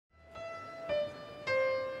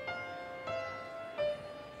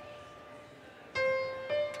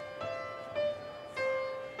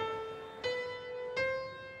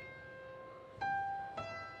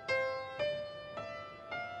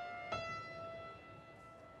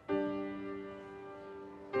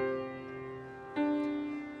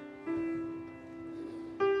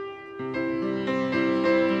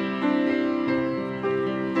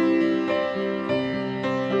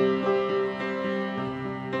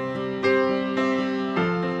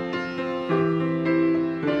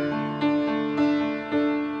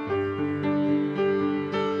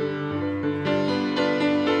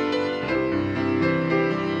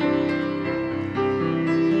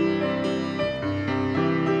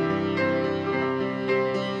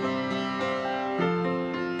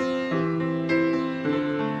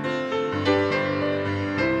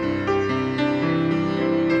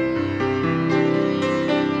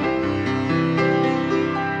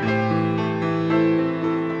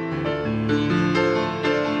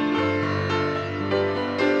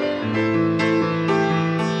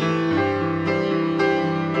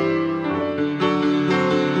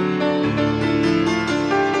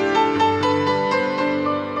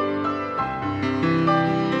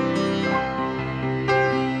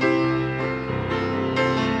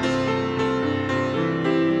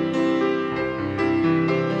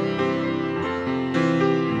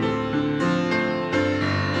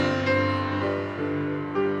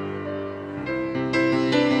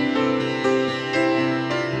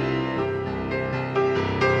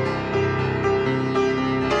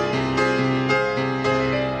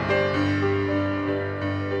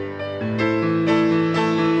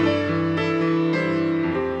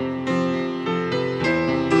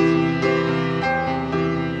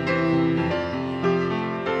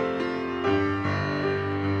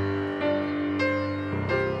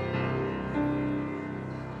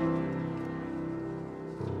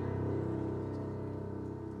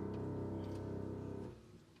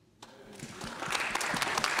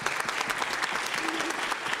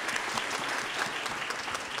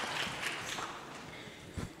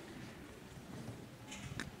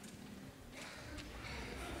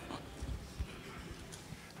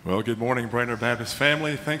Well, good morning, Brainerd Baptist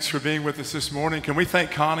family. Thanks for being with us this morning. Can we thank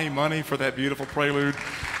Connie Money for that beautiful prelude,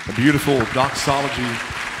 a beautiful doxology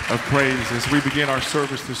of praise as we begin our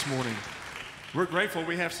service this morning. We're grateful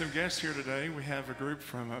we have some guests here today. We have a group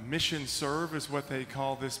from Mission Serve is what they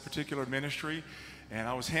call this particular ministry. And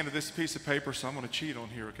I was handed this piece of paper, so I'm going to cheat on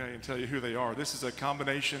here, okay, and tell you who they are. This is a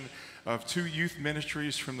combination of two youth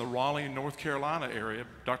ministries from the Raleigh, North Carolina area.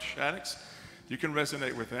 Dr. Shaddix, you can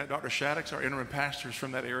resonate with that. Dr. Shaddix, our interim pastor, is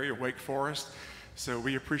from that area, Wake Forest. So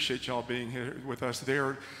we appreciate y'all being here with us.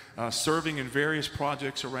 They're serving in various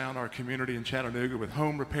projects around our community in Chattanooga with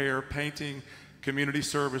home repair, painting, community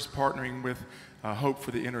service, partnering with Hope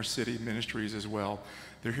for the Inner City Ministries as well.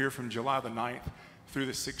 They're here from July the 9th through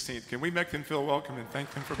the 16th. Can we make them feel welcome and thank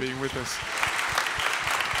them for being with us?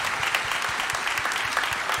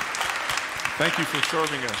 Thank you for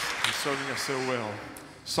serving us so well.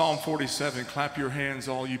 Psalm 47, clap your hands,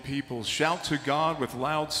 all you peoples. Shout to God with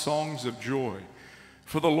loud songs of joy.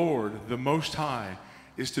 For the Lord, the Most High,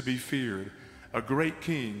 is to be feared, a great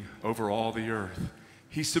king over all the earth.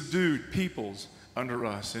 He subdued peoples under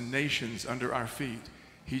us and nations under our feet.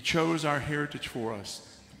 He chose our heritage for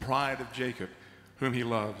us, the pride of Jacob, whom he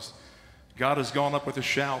loves. God has gone up with a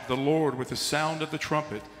shout, the Lord with the sound of the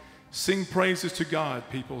trumpet. Sing praises to God,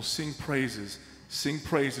 people, sing praises. Sing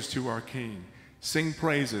praises to our King. Sing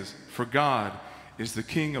praises, for God is the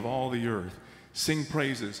King of all the earth. Sing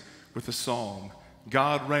praises with a song.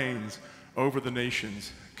 God reigns over the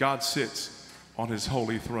nations. God sits on his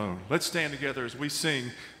holy throne. Let's stand together as we sing,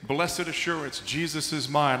 Blessed Assurance, Jesus is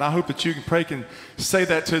mine. I hope that you can pray and say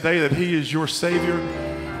that today, that he is your Savior,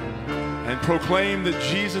 and proclaim that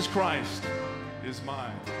Jesus Christ is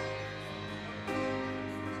mine.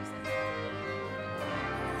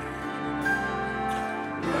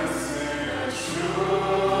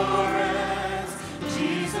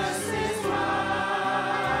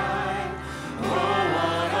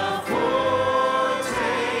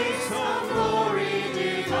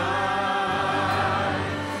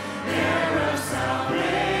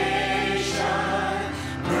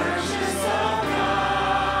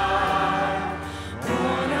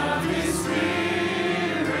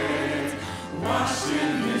 Spirit.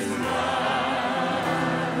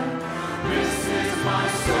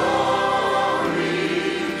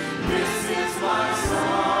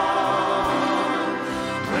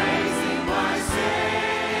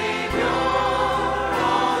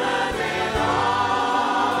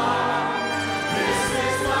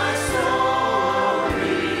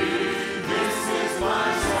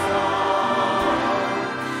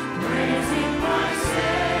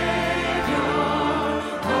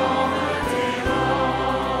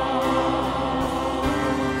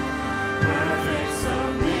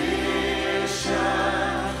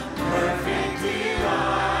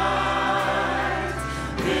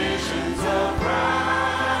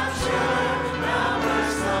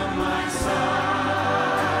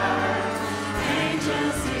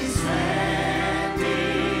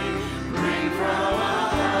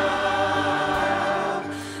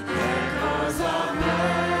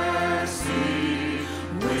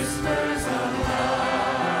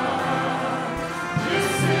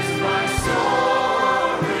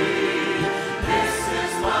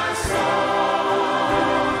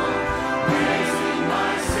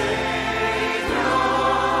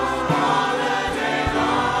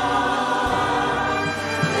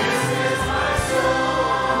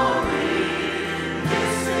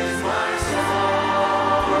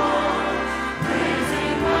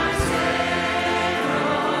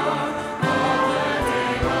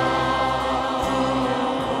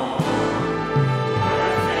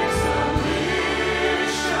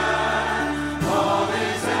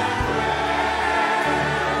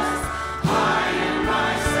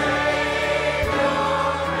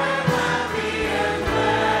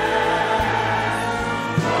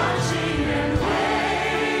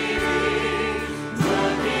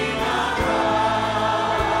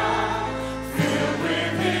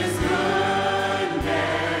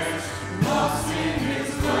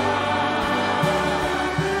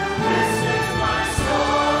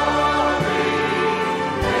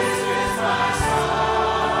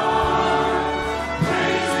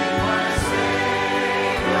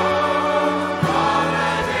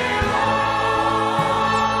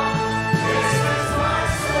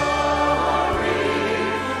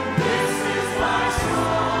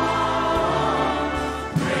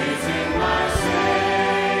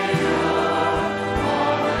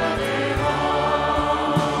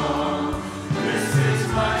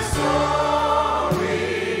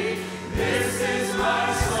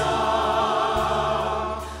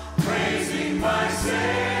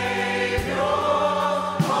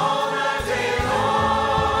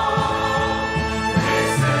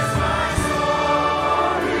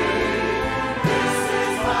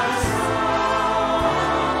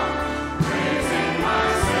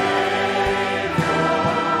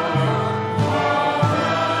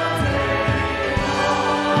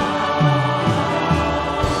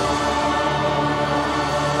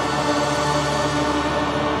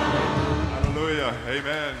 Hallelujah.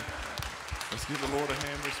 Amen. Let's give the Lord a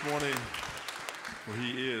hand this morning. For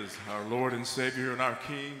he is our Lord and Savior and our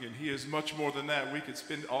King, and he is much more than that. We could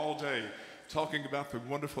spend all day talking about the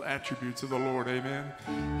wonderful attributes of the Lord. Amen.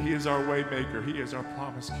 He is our way maker. He is our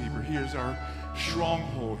promise keeper. He is our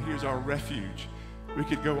stronghold. He is our refuge. We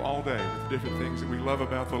could go all day with different things that we love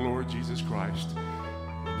about the Lord Jesus Christ.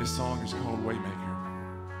 And this song is called Waymaker.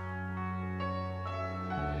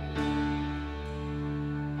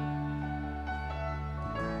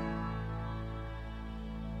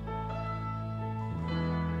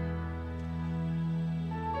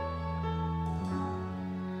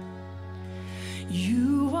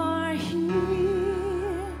 You are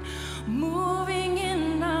here, moving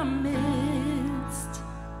in our midst.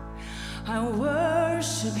 I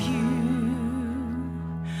worship you,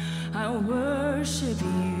 I worship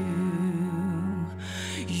you.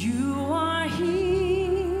 You are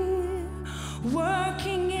here,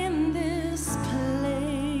 working in this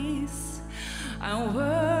place. I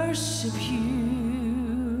worship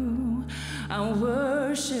you, I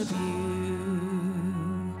worship you.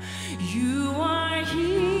 You are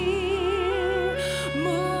here,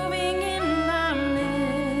 moving in our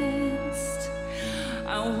midst.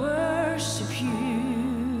 I worship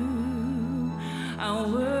you, I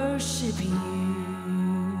worship you.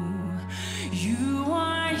 You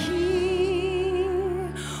are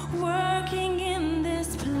here, working in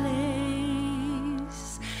this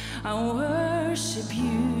place. I worship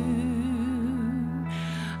you,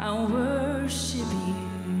 I worship you.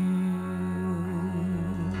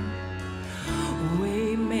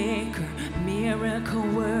 Waymaker, miracle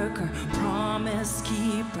worker, promise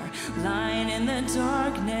keeper, light in the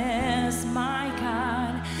darkness, my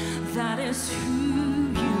God, that is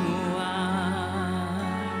who you are.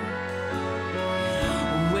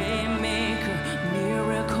 Waymaker,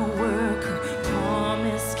 miracle worker,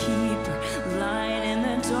 promise keeper, light in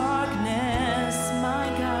the darkness, my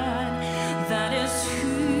God, that is who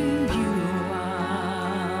you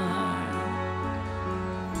are.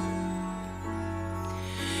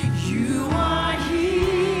 You are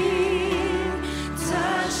here,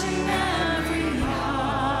 touching every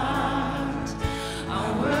heart. I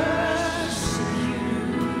worship you,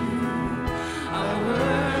 I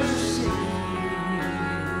worship you.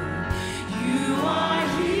 You are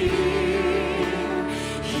here,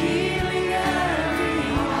 healing every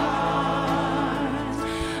heart.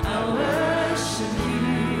 I worship you,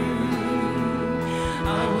 I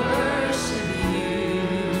worship you.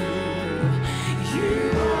 You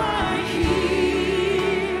are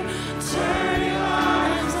here, turning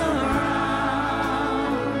lives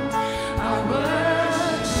around. I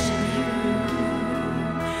worship you,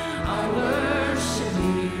 I worship you.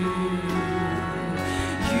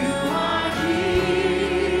 You are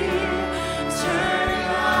here, turning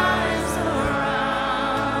lives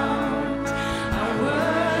around. I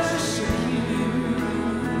worship you,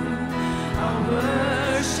 I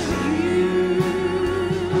worship you.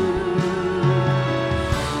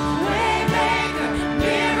 Waymaker,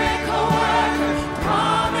 miracle worker,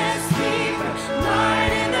 promise keeper,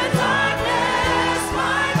 light in the darkness,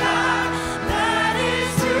 my God, that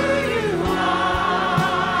is who you are.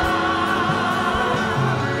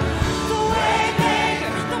 The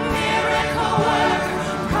waymaker, the miracle worker,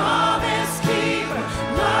 promise keeper,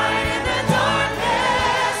 light in the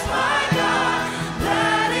darkness, my God,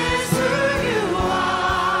 that is who you are.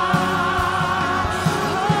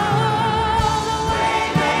 The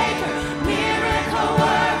waymaker, miracle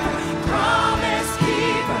worker, promise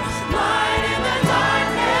keeper, light in the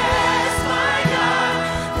darkness, my God,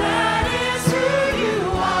 that is who you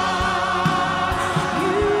are.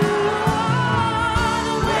 You are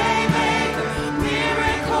the waymaker,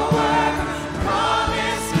 miracle worker,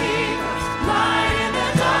 promise keeper, light in the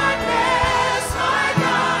darkness, my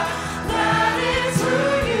God, that is who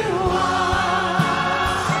you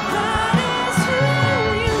are. That is who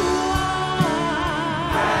you are.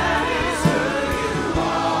 That is who you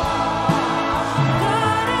are.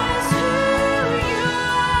 That is who you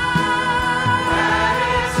are. That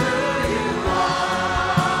is who you are. That is who you are.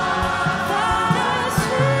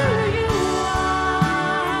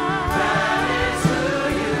 That is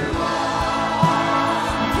who you are.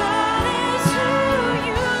 That is who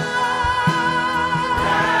you are.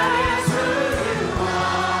 That is who you are.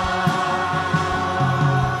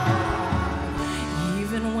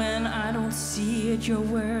 Even when I don't see it, you're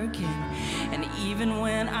working. And even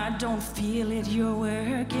when I don't feel it, you're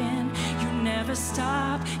working. You never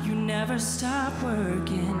stop, you never stop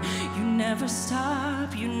working. You never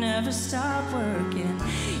stop, you never stop working.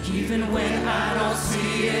 Even when I don't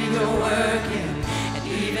see it, you're working. And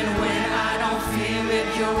even when I don't feel it,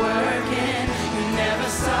 you're working. You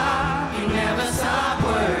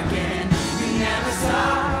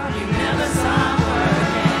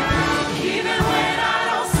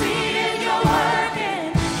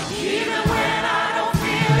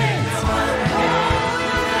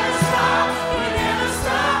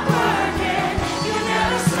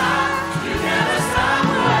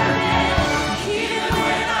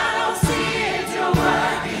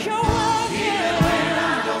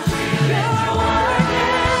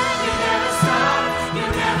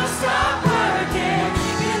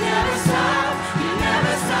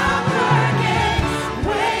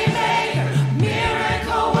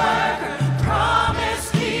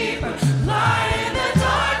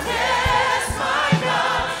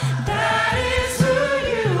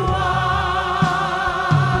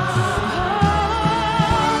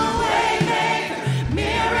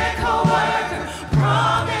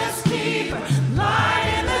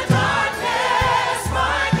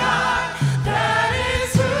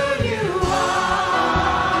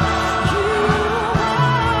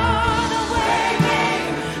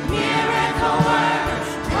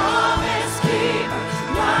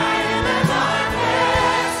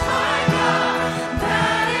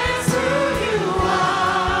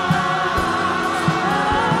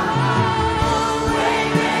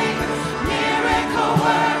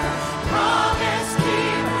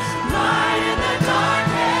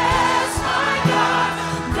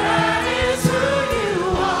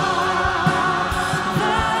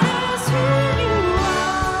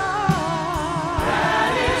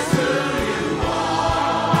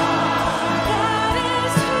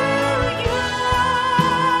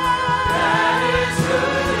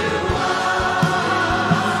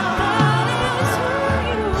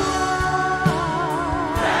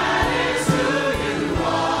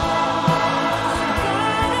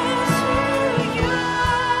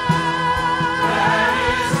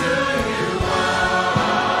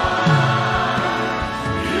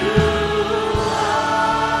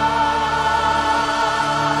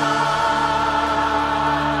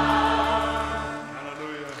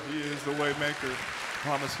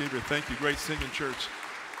Savior. Thank you. Great singing, church.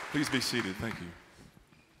 Please be seated. Thank you.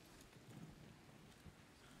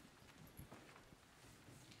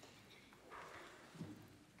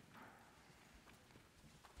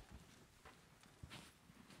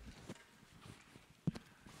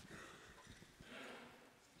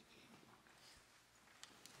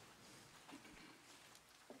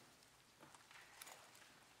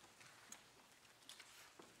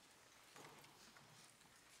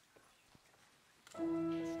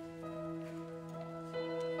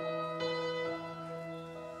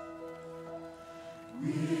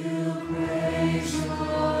 Still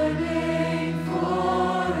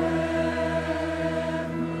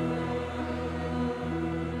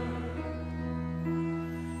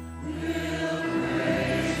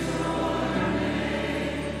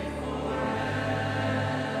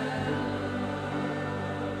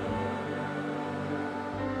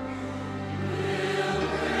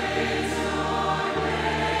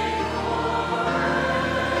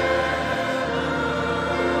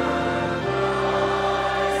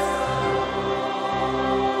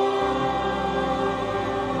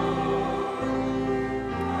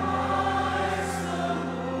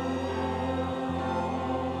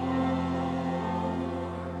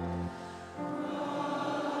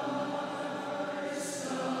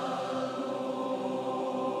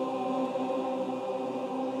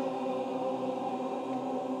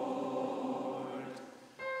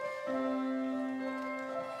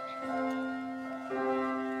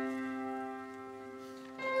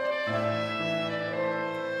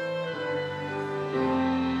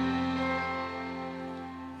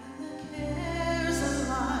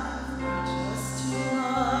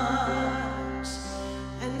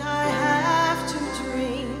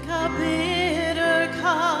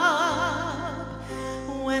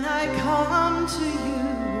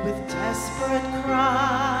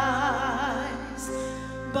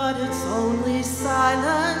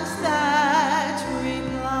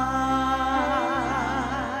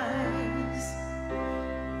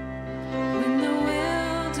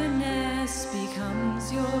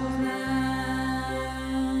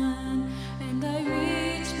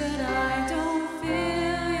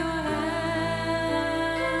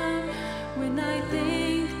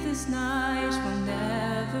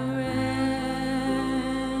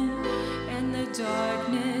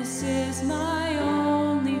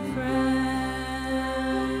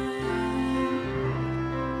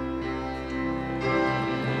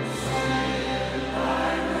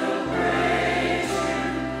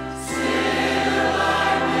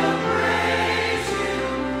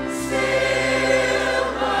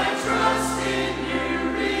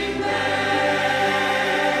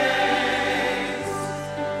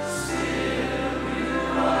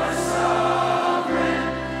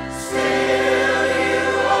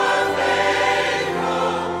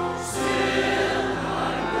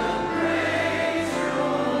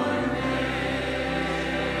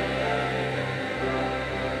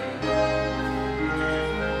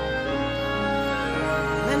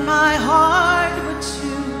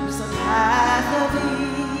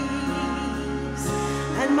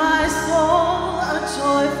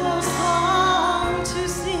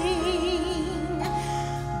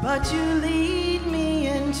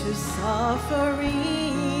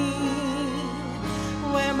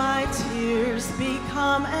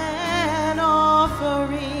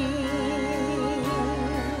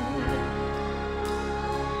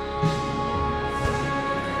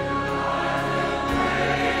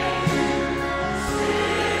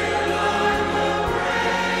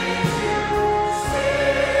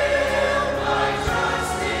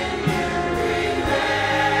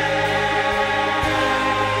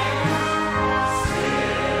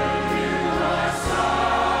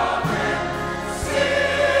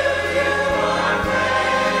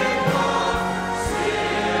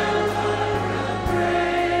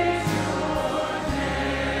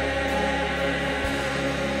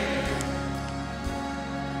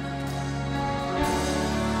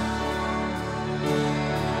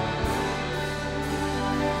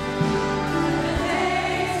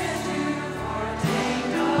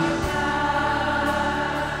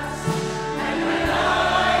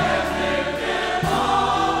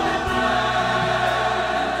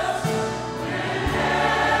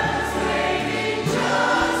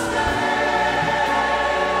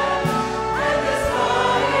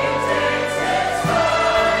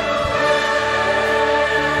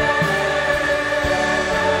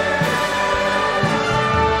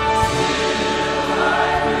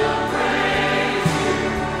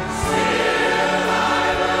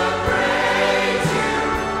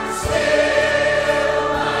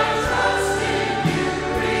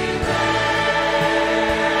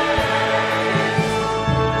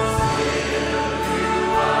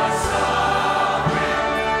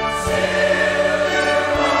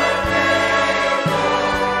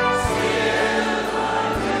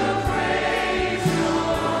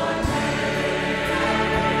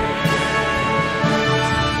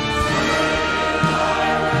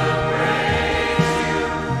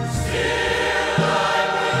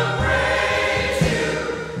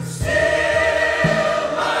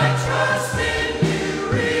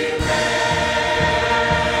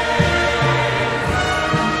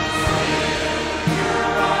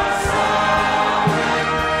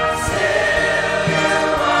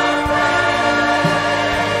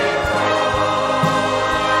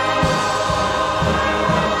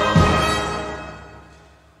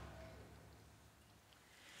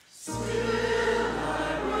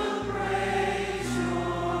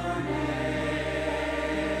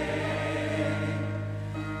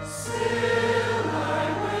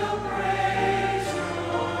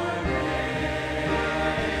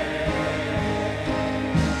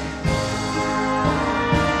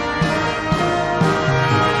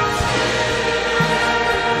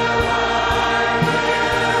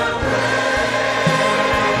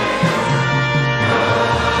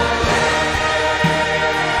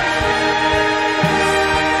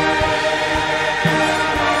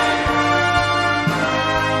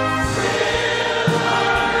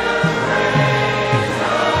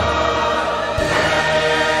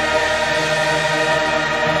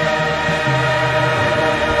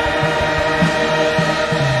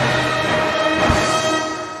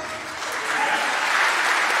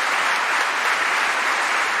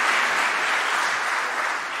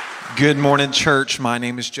Good morning, church. My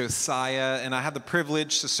name is Josiah, and I have the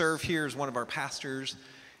privilege to serve here as one of our pastors.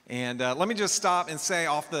 And let me just stop and say,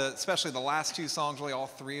 especially the last two songs, really all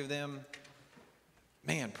three of them,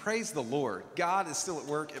 man, praise the Lord. God is still at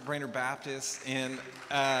work at Brainerd Baptist, and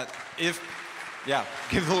give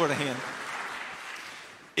the Lord a hand.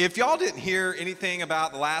 If y'all didn't hear anything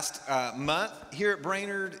about the last month here at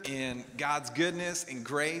Brainerd and God's goodness and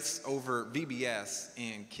grace over VBS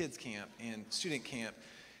and kids camp and student camp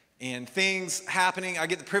and things happening, I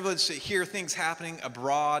get the privilege to hear things happening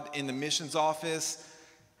abroad in the missions office.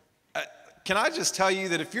 Can I just tell you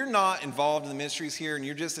that if you're not involved in the ministries here and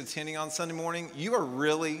you're just attending on Sunday morning, you are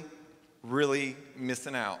really, really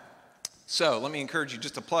missing out. So let me encourage you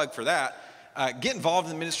just to plug for that. Get involved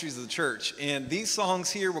in the ministries of the church. And these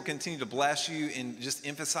songs here will continue to bless you and just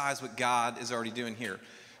emphasize what God is already doing here.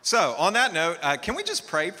 So on that note, can we just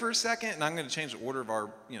pray for a second? And I'm going to change the order of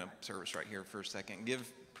our service right here for a second. Give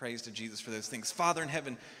praise to Jesus for those things. Father in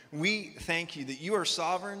heaven, we thank you that you are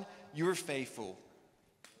sovereign, you are faithful.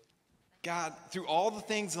 God, through all the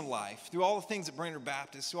things in life, through all the things at Brainerd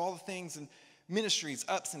Baptist, through all the things in ministries,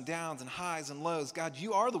 ups and downs and highs and lows, God,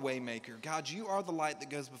 you are the way maker. God, you are the light that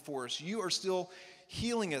goes before us. You are still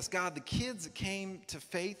healing us. God, the kids that came to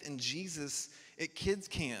faith in Jesus at kids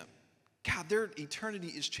camp, God, their eternity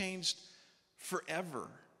is changed forever.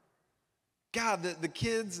 God, the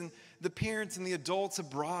kids and the parents and the adults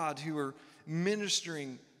abroad who are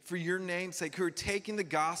ministering for your name's sake, who are taking the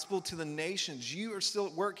gospel to the nations, you are still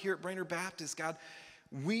at work here at Brainerd Baptist. God,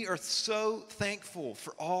 we are so thankful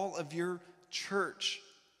for all of your church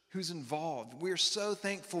who's involved. We're so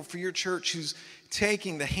thankful for your church who's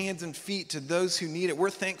taking the hands and feet to those who need it. We're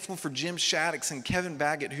thankful for Jim Shaddix and Kevin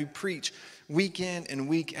Baggett who preach week in and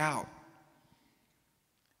week out.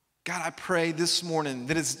 God, I pray this morning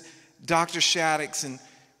that as Dr. Shaddix and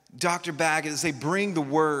Dr. Baggett, as they bring the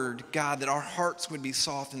word, God, that our hearts would be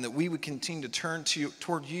softened, that we would continue to turn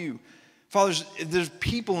toward you. Father, there's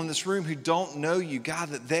people in this room who don't know you, God,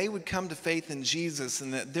 that they would come to faith in Jesus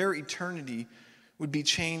and that their eternity would be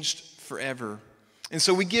changed forever. And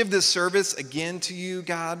so we give this service again to you,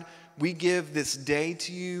 God. We give this day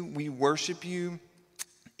to you. We worship you,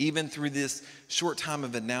 even through this short time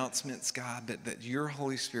of announcements, God, that your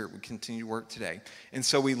Holy Spirit would continue to work today. And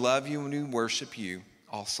so we love you and we worship you,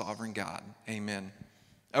 all sovereign God. Amen.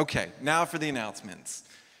 Okay, now for the announcements.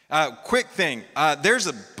 Quick thing, there's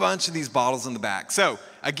a bunch of these bottles in the back. So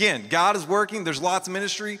again, God is working. There's lots of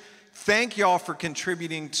ministry. Thank y'all for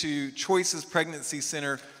contributing to Choices Pregnancy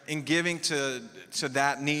Center and giving to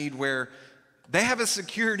that need where they have a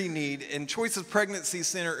security need, and Choices Pregnancy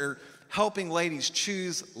Center are helping ladies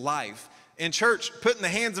choose life. In church, putting the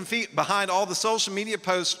hands and feet behind all the social media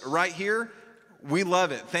posts right here, we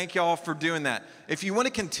love it. Thank y'all for doing that. If you want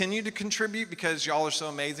to continue to contribute because y'all are so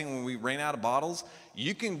amazing when we ran out of bottles,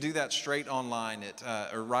 you can do that straight online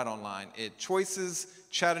right online at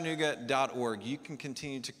choiceschattanooga.org. You can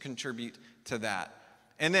continue to contribute to that.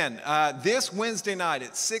 And then this Wednesday night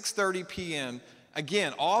at 6:30 p.m.,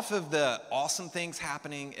 again, off of the awesome things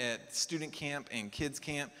happening at student camp and kids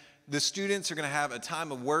camp, the students are going to have a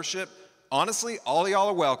time of worship. Honestly, all of y'all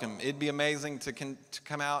are welcome. It'd be amazing to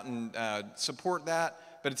come out and support that.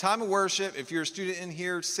 But a time of worship, if you're a student in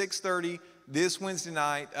here, 6:30 this Wednesday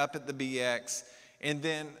night up at the BX. And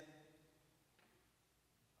then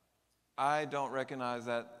I don't recognize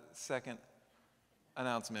that second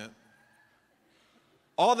announcement.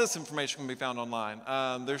 All this information can be found online.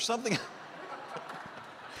 There's something...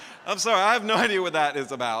 I'm sorry, I have no idea what that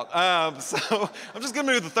is about. So I'm just going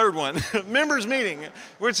to move to the third one, members meeting,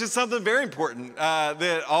 which is something very important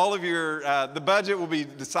that all of your, the budget will be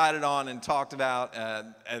decided on and talked about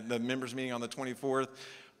at the members meeting on the 24th.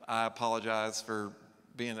 I apologize for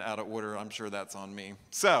being out of order. I'm sure that's on me.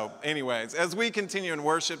 So anyways, as we continue in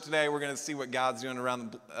worship today, we're going to see what God's doing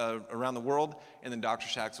around the world, and then Dr.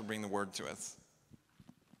 Shaddix will bring the word to us.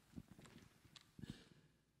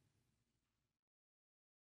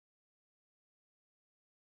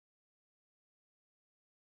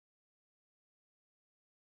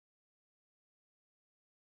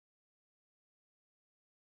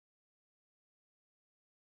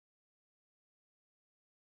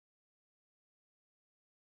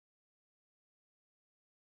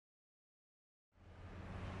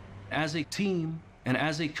 As a team and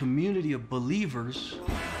as a community of believers,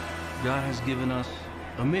 God has given us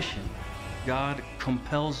a mission. God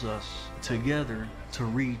compels us together to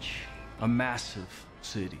reach a massive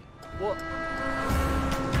city.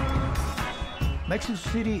 Mexico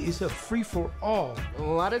City is a free-for-all. A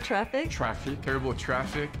lot of traffic. Terrible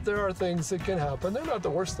traffic. There are things that can happen. They're not the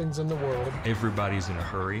worst things in the world. Everybody's in a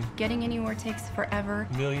hurry. Getting anywhere takes forever.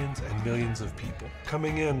 Millions and millions of people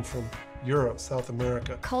coming in from Europe, South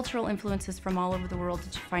America. Cultural influences from all over the world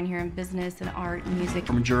that you find here in business and art and music.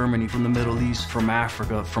 From Germany, from the Middle East, from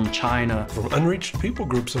Africa, from China. From unreached people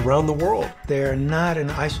groups around the world. They're not an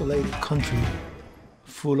isolated country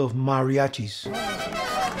full of mariachis.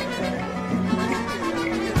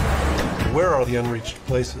 Where are the unreached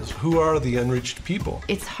places? Who are the unreached people?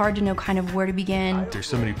 It's hard to know kind of where to begin. There's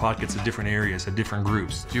so many pockets of different areas, of different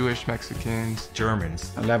groups. Jewish, Mexicans,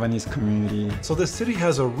 Germans. A Lebanese community. So this city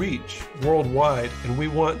has a reach worldwide, and we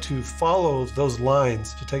want to follow those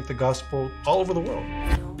lines to take the gospel all over the world.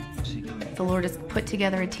 The Lord has put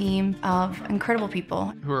together a team of incredible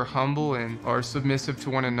people who are humble and are submissive to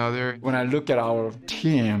one another. When I look at our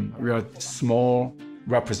team, we are a small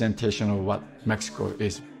representation of what Mexico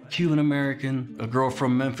is. Cuban American, a girl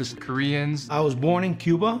from Memphis. Koreans. I was born in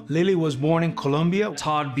Cuba. Lily was born in Colombia.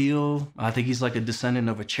 Todd Beal, I think he's like a descendant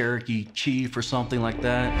of a Cherokee chief or something like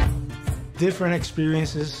that. Different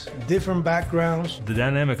experiences, different backgrounds. The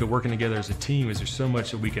dynamic of working together as a team is there's so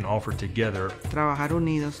much that we can offer together. Trabajar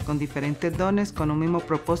unidos con diferentes dones con un mismo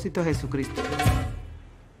propósito, Jesucristo.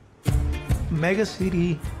 Mega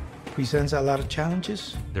City presents a lot of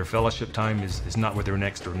challenges. Their fellowship time is not with their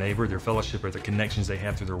next door neighbor. Their fellowship are the connections they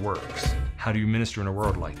have through their works. How do you minister in a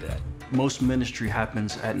world like that? Most ministry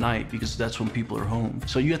happens at night because that's when people are home.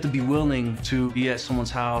 So you have to be willing to be at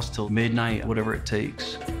someone's house till midnight, whatever it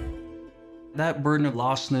takes. That burden of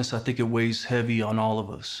lostness, I think it weighs heavy on all of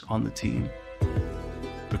us on the team.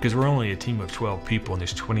 Because we're only a team of 12 people and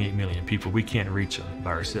there's 28 million people, we can't reach them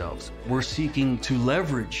by ourselves. We're seeking to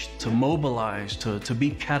leverage, to mobilize, to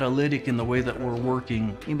be catalytic in the way that we're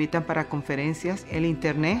working. Invitan para conferencias, el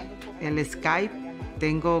internet, el Skype.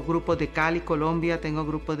 Tengo grupos de Cali, Colombia, tengo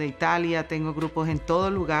grupos de Italia, tengo grupos en todo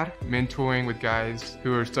lugar. Mentoring with guys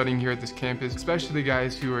who are studying here at this campus, especially the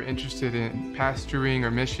guys who are interested in pastoring or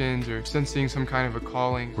missions or sensing some kind of a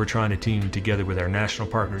calling. We're trying to team together with our national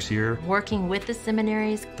partners here, Working with the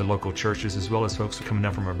seminaries. the local churches, as well as folks who are coming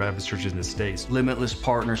down from our Baptist churches in the States, Limitless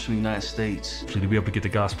partners from the United States. to be able to get the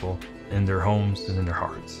gospel in their homes and in their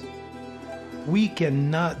hearts. We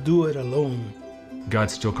cannot do it alone.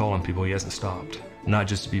 God's still calling people. He hasn't stopped. Not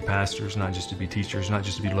just to be pastors, not just to be teachers, not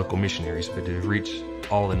just to be local missionaries, but to reach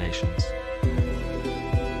all the nations.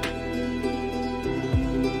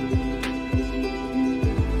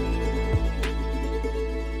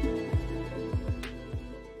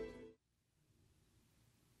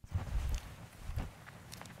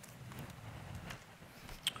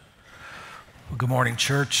 Well, good morning,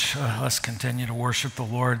 church. Let's continue to worship the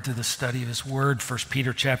Lord through the study of His Word. 1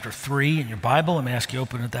 Peter chapter 3 in your Bible. Let me ask you to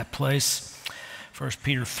open at that place. 1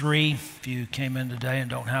 Peter 3. If you came in today and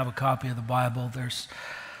don't have a copy of the Bible, there's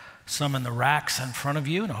some in the racks in front of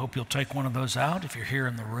you, and I hope you'll take one of those out if you're here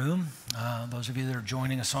in the room. Those of you that are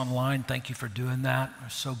joining us online, thank you for doing that. We're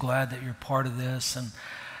so glad that you're part of this, and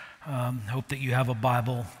hope that you have a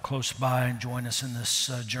Bible close by and join us in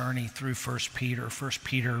this journey through 1 Peter. 1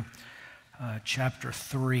 Peter chapter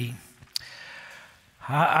 3.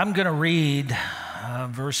 I'm going to read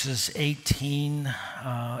verses 18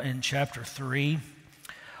 in chapter 3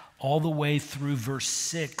 all the way through verse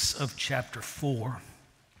 6 of chapter 4.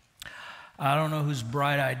 I don't know whose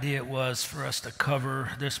bright idea it was for us to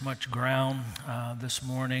cover this much ground this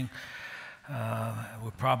morning.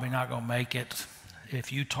 We're probably not going to make it.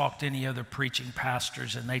 If you talk to any other preaching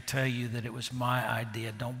pastors and they tell you that it was my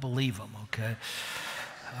idea, don't believe them, okay?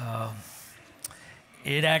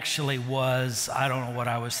 It actually was. I don't know what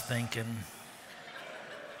I was thinking.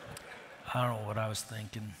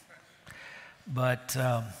 But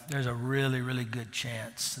there's a really, really good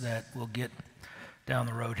chance that we'll get down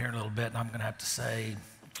the road here in a little bit, and I'm going to have to say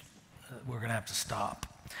we're going to have to stop.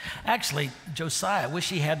 Actually, Josiah, I wish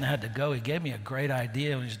he hadn't had to go. He gave me a great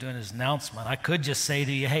idea when he was doing his announcement. I could just say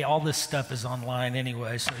to you, hey, all this stuff is online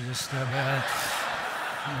anyway, so just,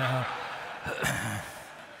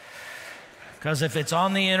 because if it's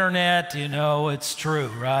on the internet, you know it's true,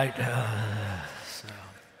 right? So,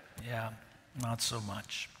 yeah, not so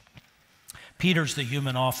much. Peter's the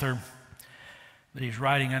human author, but he's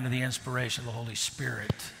writing under the inspiration of the Holy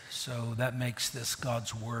Spirit. So that makes this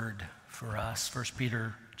God's word for us. 1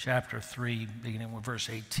 Peter chapter 3, beginning with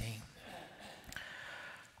verse 18.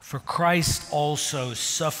 For Christ also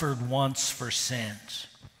suffered once for sins,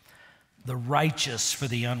 the righteous for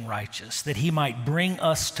the unrighteous, that he might bring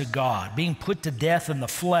us to God, being put to death in the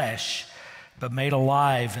flesh, but made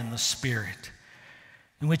alive in the Spirit,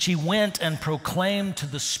 in which he went and proclaimed to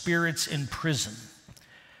the spirits in prison,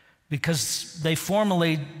 because they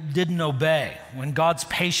formerly didn't obey when God's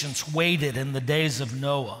patience waited in the days of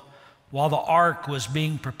Noah, while the ark was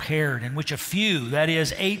being prepared, in which a few, that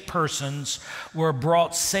is 8 persons, were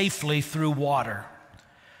brought safely through water.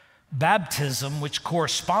 Baptism, which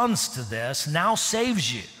corresponds to this, now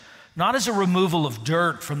saves you, not as a removal of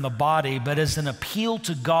dirt from the body, but as an appeal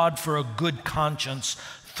to God for a good conscience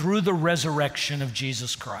through the resurrection of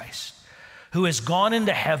Jesus Christ, who has gone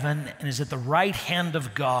into heaven and is at the right hand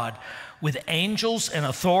of God, with angels and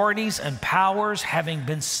authorities and powers having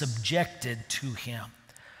been subjected to him.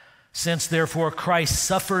 Since therefore Christ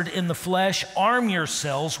suffered in the flesh, arm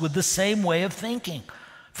yourselves with the same way of thinking.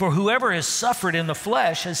 For whoever has suffered in the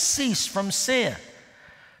flesh has ceased from sin,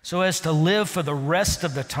 so as to live for the rest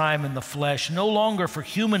of the time in the flesh, no longer for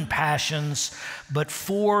human passions, but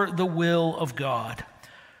for the will of God.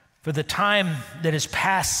 For the time that is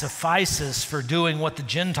past suffices for doing what the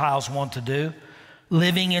Gentiles want to do,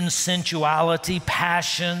 living in sensuality,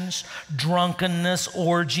 passions, drunkenness,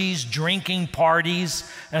 orgies, drinking parties,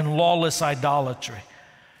 and lawless idolatry.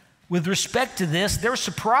 With respect to this, they're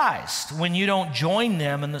surprised when you don't join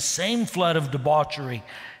them in the same flood of debauchery,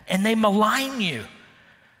 and they malign you.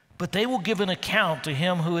 But they will give an account to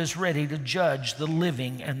him who is ready to judge the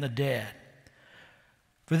living and the dead.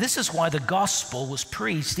 For this is why the gospel was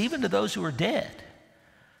preached even to those who are dead,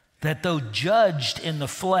 that though judged in the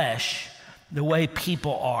flesh the way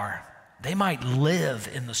people are, they might live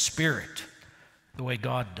in the spirit the way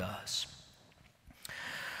God does.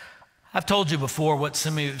 I've told you before what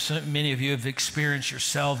many of you have experienced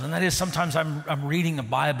yourselves, and that is sometimes I'm reading the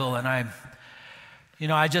Bible and I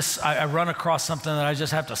run across something that I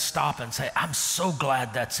just have to stop and say, I'm so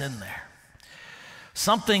glad that's in there.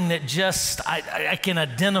 Something that just I can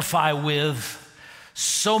identify with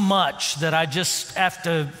so much that I just have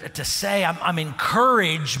to say I'm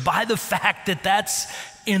encouraged by the fact that that's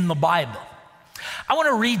in the Bible. I want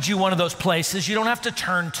to read you one of those places. You don't have to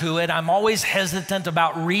turn to it. I'm always hesitant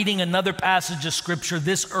about reading another passage of Scripture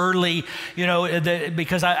this early,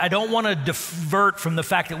 because I don't want to divert from the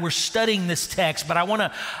fact that we're studying this text, but I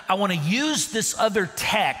want to use this other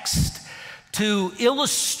text to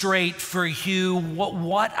illustrate for you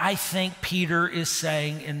what I think Peter is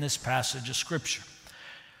saying in this passage of Scripture.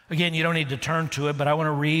 Again, you don't need to turn to it, but I want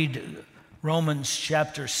to read Romans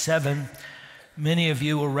chapter 7. Many of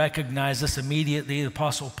you will recognize this immediately. The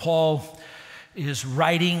Apostle Paul is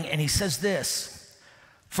writing, and he says this: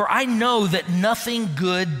 "For I know that nothing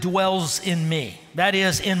good dwells in me, that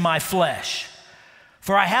is, in my flesh.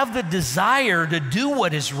 For I have the desire to do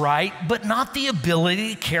what is right, but not the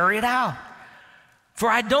ability to carry it out. For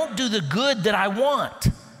I don't do the good that I want,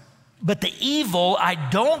 but the evil I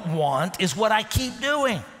don't want is what I keep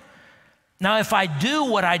doing. Now, if I do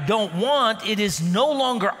what I don't want, it is no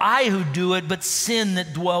longer I who do it, but sin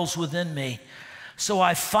that dwells within me. So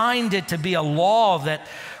I find it to be a law that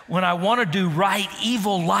when I want to do right,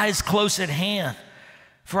 evil lies close at hand.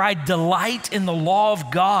 For I delight in the law of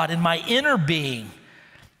God in my inner being,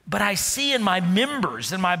 but I see in my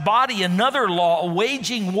members, in my body, another law,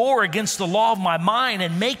 waging war against the law of my mind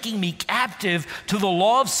and making me captive to the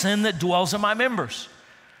law of sin that dwells in my members.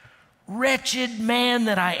 Wretched man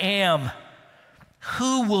that I am,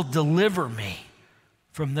 who will deliver me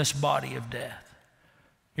from this body of death?"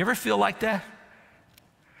 You ever feel like that?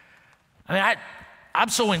 I mean, I'm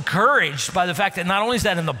so encouraged by the fact that not only is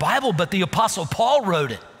that in the Bible, but the Apostle Paul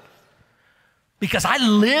wrote it. Because I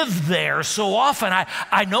live there so often.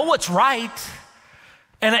 I know what's right.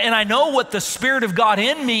 And I know what the Spirit of God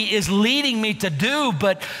in me is leading me to do,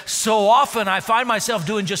 but so often I find myself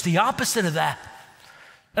doing just the opposite of that.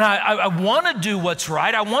 And I want to do what's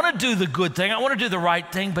right. I want to do the good thing. I want to do the right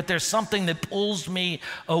thing, but there's something that pulls me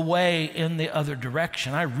away in the other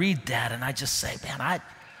direction. I read that and I just say, man,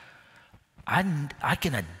 I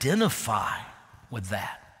can identify with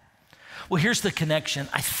that. Well, here's the connection.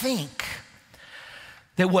 I think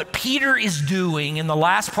that what Peter is doing in the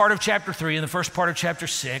last part of chapter 3 and the first part of chapter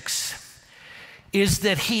 6 is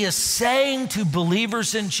that he is saying to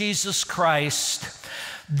believers in Jesus Christ,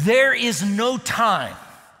 there is no time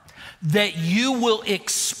that you will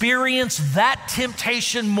experience that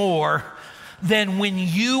temptation more than when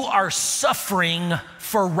you are suffering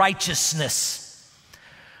for righteousness.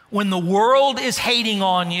 When the world is hating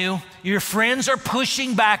on you, your friends are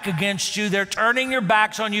pushing back against you, they're turning your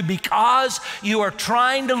backs on you because you are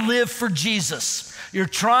trying to live for Jesus. You're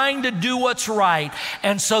trying to do what's right,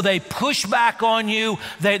 and so they push back on you.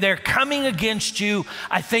 They're coming against you.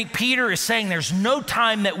 I think Peter is saying there's no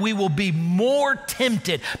time that we will be more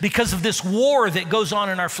tempted because of this war that goes on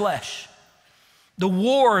in our flesh. The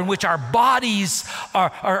war in which our bodies,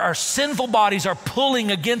 our sinful bodies are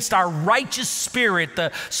pulling against our righteous spirit,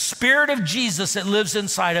 the spirit of Jesus that lives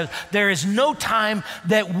inside us. There is no time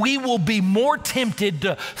that we will be more tempted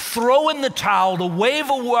to throw in the towel, to wave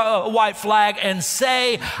a white flag and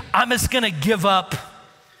say, I'm just going to give up.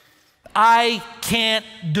 I can't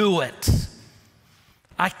do it.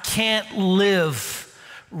 I can't live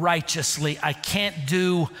righteously. I can't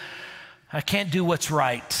do what's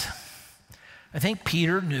right. I think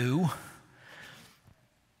Peter knew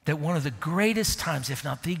that one of the greatest times, if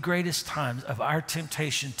not the greatest times, of our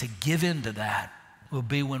temptation to give in to that will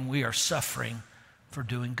be when we are suffering for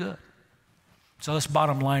doing good. So let's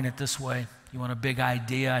bottom line it this way. You want a big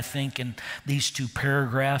idea, I think, in these 2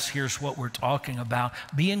 paragraphs. Here's what we're talking about.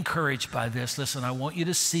 Be encouraged by this. Listen, I want you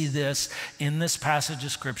to see this in this passage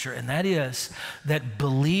of Scripture, and that is that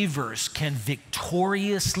believers can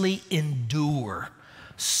victoriously endure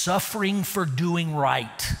suffering for doing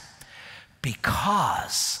right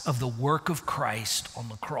because of the work of Christ on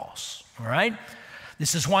the cross, all right?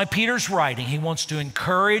 This is why Peter's writing. He wants to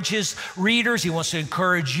encourage his readers. He wants to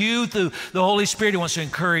encourage you through the Holy Spirit. He wants to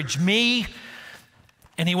encourage me.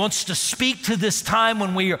 And he wants to speak to this time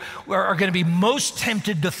when we are going to be most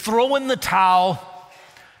tempted to throw in the towel,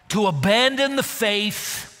 to abandon the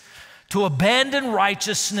faith, to abandon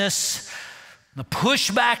righteousness. The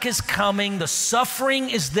pushback is coming. The suffering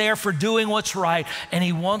is there for doing what's right. And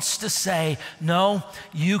he wants to say, no,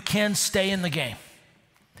 you can stay in the game.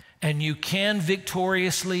 And you can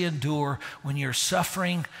victoriously endure when you're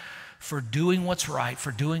suffering for doing what's right,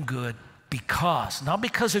 for doing good, not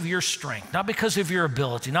because of your strength, not because of your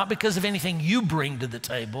ability, not because of anything you bring to the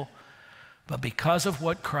table, but because of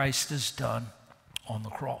what Christ has done on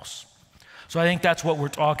the cross. So I think that's what we're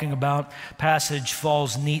talking about. Passage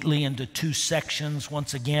falls neatly into 2 sections.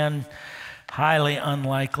 Once again, highly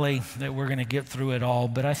unlikely that we're going to get through it all.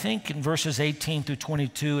 But I think in verses 18 through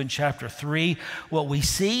 22 in chapter 3, what we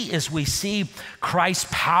see is Christ's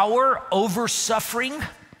power over suffering.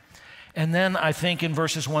 And then I think in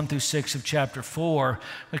verses 1 through 6 of chapter 4,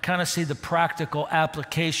 we kind of see the practical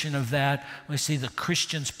application of that. We see the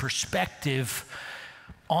Christian's perspective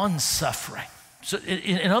on suffering. So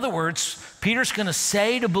in other words, Peter's going to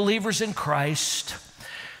say to believers in Christ,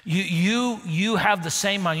 you have the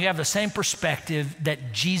same mind, you have the same perspective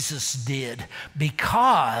that Jesus did,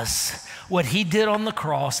 because what he did on the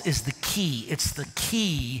cross is the key. It's the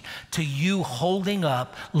key to you holding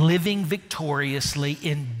up, living victoriously,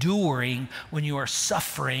 enduring when you are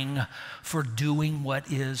suffering for doing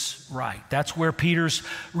what is right. That's where Peter's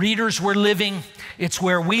readers were living. It's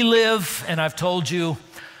where we live, and I've told you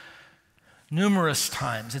numerous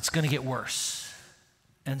times it's going to get worse.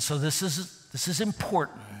 And so this is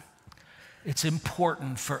important. It's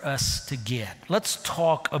important for us to get. Let's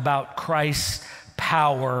talk about Christ's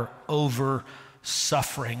power over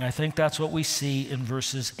suffering. I think that's what we see in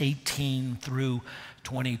verses 18 through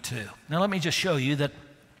 22. Now let me just show you that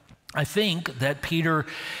I think that Peter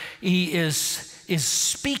is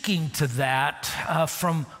speaking to that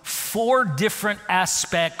from 4 different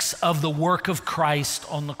aspects of the work of Christ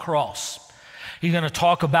on the cross. He's going to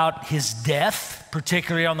talk about his death,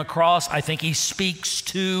 particularly on the cross. I think he speaks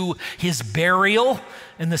to his burial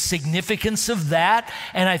and the significance of that.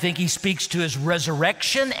 And I think he speaks to his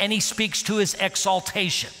resurrection, and he speaks to his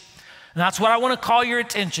exaltation. And that's what I want to call your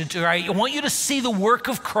attention to, right? I want you to see the work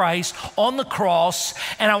of Christ on the cross,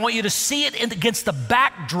 and I want you to see it against the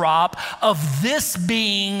backdrop of this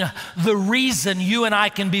being the reason you and I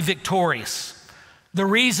can be victorious. The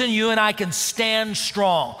reason you and I can stand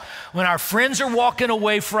strong. When our friends are walking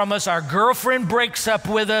away from us, our girlfriend breaks up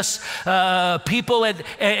with us, people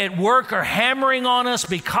at work are hammering on us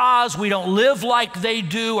because we don't live like they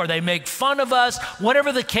do, or they make fun of us,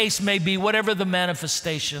 whatever the case may be, whatever the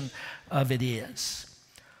manifestation of it is.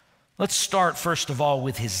 Let's start first of all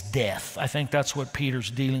with his death. I think that's what Peter's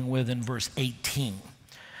dealing with in verse 18.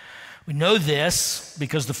 We know this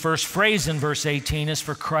because the first phrase in verse 18 is,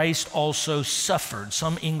 for Christ also suffered.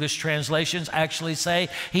 Some English translations actually say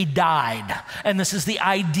he died. And this is the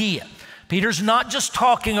idea. Peter's not just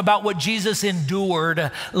talking about what Jesus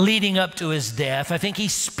endured leading up to his death. I think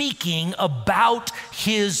he's speaking about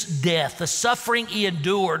his death, the suffering he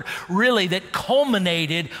endured, really, that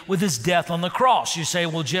culminated with his death on the cross. You say,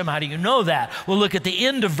 well, Jim, how do you know that? Well, look at the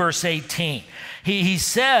end of verse 18. He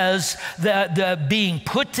says that being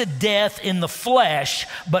put to death in the flesh,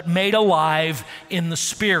 but made alive in the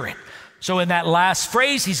spirit. So in that last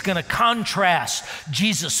phrase, he's going to contrast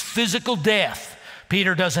Jesus' physical death,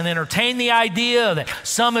 Peter doesn't entertain the idea that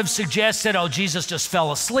some have suggested, oh, Jesus just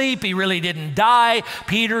fell asleep. He really didn't die.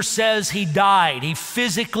 Peter says he died. He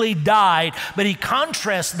physically died, but he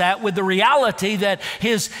contrasts that with the reality that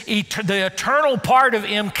the eternal part of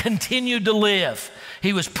him continued to live.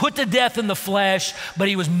 He was put to death in the flesh, but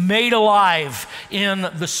he was made alive in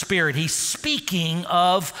the spirit. He's speaking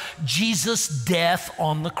of Jesus' death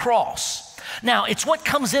on the cross. Now, it's what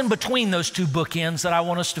comes in between those two bookends that I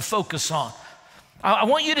want us to focus on. I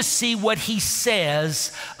want you to see what he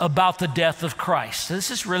says about the death of Christ.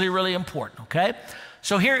 This is really, really important, okay?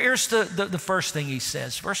 So here's the first thing he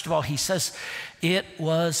says. First of all, he says, it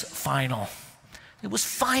was final. It was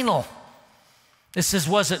final. This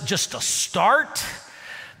wasn't just a start.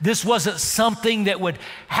 This wasn't something that would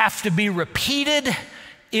have to be repeated.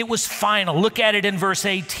 It was final. Look at it in verse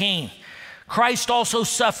 18. Christ also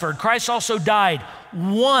suffered. Christ also died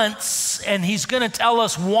once, and he's going to tell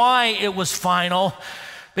us why it was final,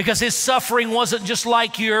 because his suffering wasn't just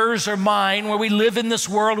like yours or mine, where we live in this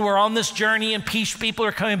world, we're on this journey, and people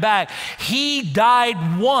are coming back. He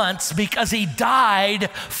died once because he died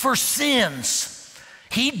for sins.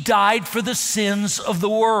 He died for the sins of the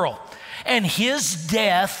world. And his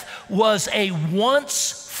death was a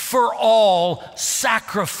once-for-all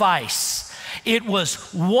sacrifice. It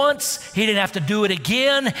was once, he didn't have to do it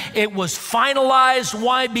again. It was finalized.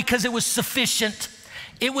 Why? Because it was sufficient.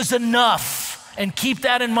 It was enough. And keep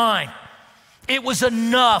that in mind. It was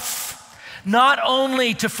enough, not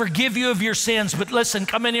only to forgive you of your sins, but listen,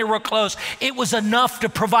 come in here real close. It was enough to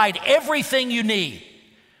provide everything you need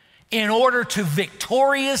in order to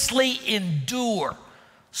victoriously endure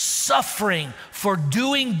suffering for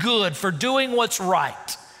doing good, for doing what's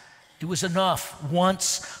right. It was enough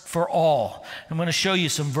once for all. I'm going to show you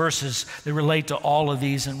some verses that relate to all of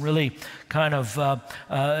these and really kind of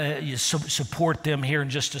support them here in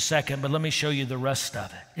just a second, but let me show you the rest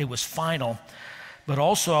of it. It was final, but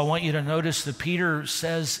also I want you to notice that Peter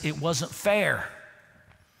says it wasn't fair.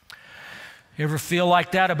 You ever feel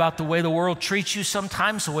like that about the way the world treats you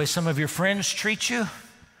sometimes, the way some of your friends treat you?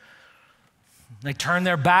 They turn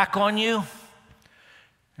their back on you.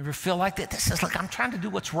 Ever feel like that? This is like, I'm trying to do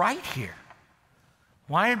what's right here.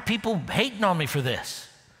 Why are people hating on me for this?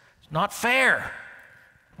 It's not fair.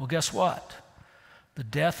 Well, guess what? The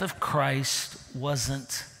death of Christ wasn't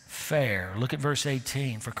fair. Look at verse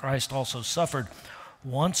 18. For Christ also suffered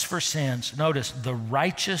once for sins. Notice, the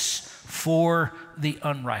righteous for the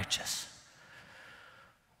unrighteous.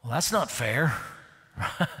 Well, that's not fair.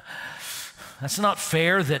 That's not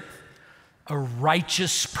fair that a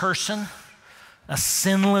righteous person, a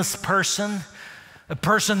sinless person, a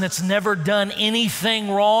person that's never done anything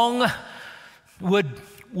wrong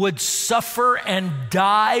would suffer and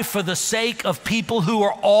die for the sake of people who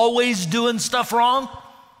are always doing stuff wrong.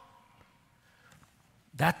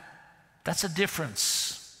 That's a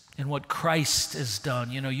difference in what Christ has done.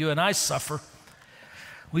 You know, you and I suffer.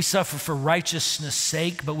 We suffer for righteousness'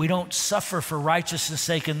 sake, but we don't suffer for righteousness'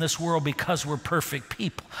 sake in this world because we're perfect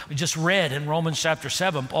people. We just read in Romans chapter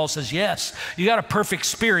 7, Paul says, yes, you got a perfect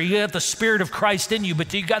spirit. You have the Spirit of Christ in you,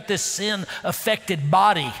 but you got this sin-affected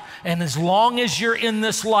body. And as long as you're in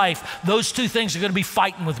this life, those two things are going to be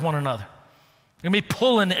fighting with one another. They're going to be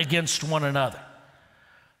pulling against one another.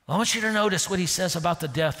 I want you to notice what he says about the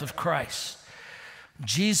death of Christ.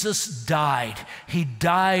 Jesus died. He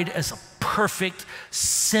died as a perfect,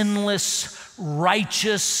 sinless,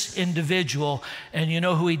 righteous individual. And you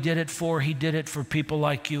know who he did it for? He did it for people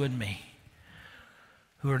like you and me,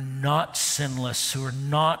 who are not sinless, who are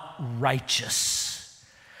not righteous.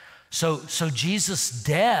 So Jesus'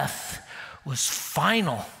 death was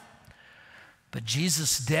final, but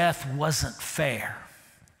Jesus' death wasn't fair.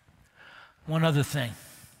 One other thing.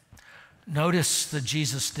 Notice that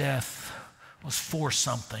Jesus' death was for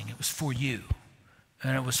something. It was for you,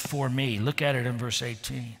 and it was for me. Look at it in verse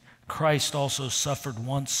 18. Christ also suffered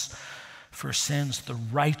once for sins, the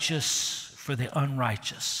righteous for the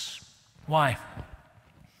unrighteous. Why?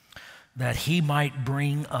 That he might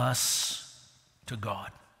bring us to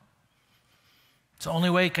God. It's the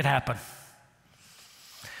only way it could happen.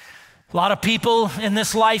 A lot of people in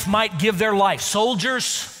this life might give their life.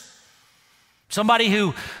 Soldiers, somebody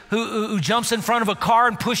who jumps in front of a car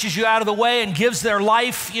and pushes you out of the way and gives their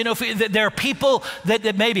life. You know, there are people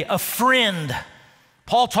that maybe a friend.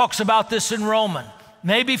 Paul talks about this in Romans.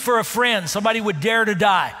 Maybe for a friend, somebody would dare to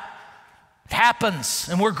die. It happens,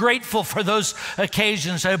 and we're grateful for those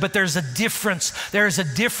occasions, but there's a difference. There is a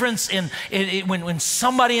difference in when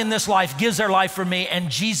somebody in this life gives their life for me and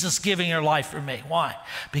Jesus giving their life for me. Why?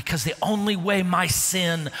 Because the only way my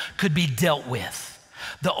sin could be dealt with,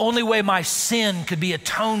 The only way my sin could be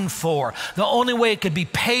atoned for, the only way it could be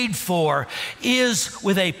paid for, is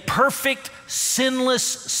with a perfect, sinless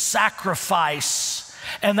sacrifice.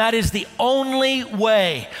 And that is the only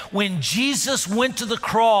way. When Jesus went to the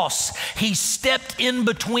cross, he stepped in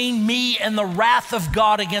between me and the wrath of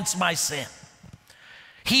God against my sin.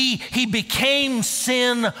 He became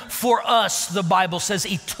sin for us, the Bible says.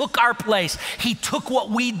 He took our place. He took what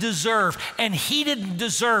we deserved, and he didn't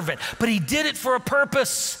deserve it, but he did it for a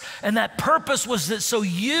purpose, and that purpose was that so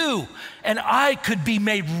you and I could be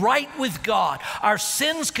made right with God. Our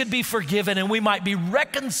sins could be forgiven, and we might be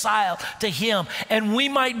reconciled to him, and we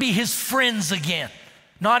might be his friends again,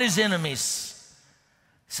 not his enemies.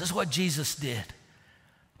 This is what Jesus did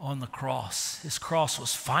on the cross. His cross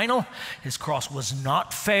was final. His cross was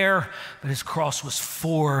not fair, but his cross was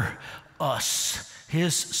for us.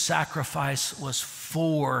 His sacrifice was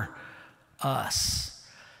for us.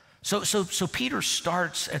 So Peter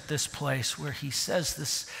starts at this place where he says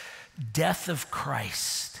this death of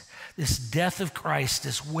Christ. This death of Christ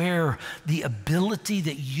is where the ability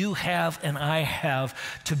that you have and I have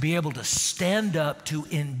to be able to stand up, to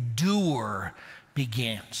endure,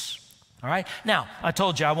 begins. All right. Now, I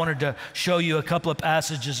told you I wanted to show you a couple of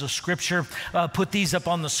passages of Scripture. Put these up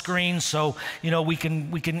on the screen so we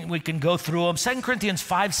can go through them. 2 Corinthians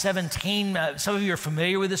 5:17. Some of you are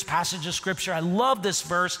familiar with this passage of Scripture. I love this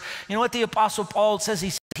verse. You know what the Apostle Paul says?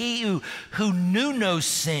 He says, "He who knew no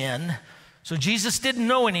sin." So Jesus didn't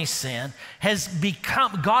know any sin. Has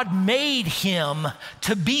become. God made him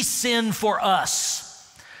to be sin for us.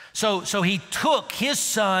 So he took his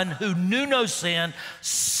son who knew no sin,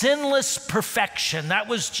 sinless perfection, that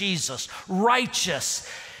was Jesus, righteous.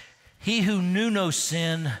 He who knew no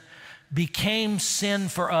sin became sin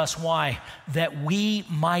for us. Why? That we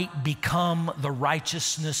might become the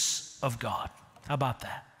righteousness of God. How about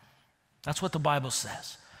that? That's what the Bible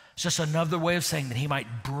says. It's just another way of saying that he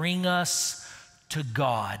might bring us to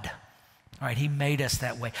God. All right, he made us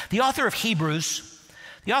that way. The author of Hebrews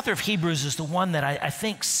is the one that I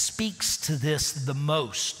think speaks to this the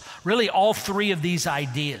most. Really, all three of these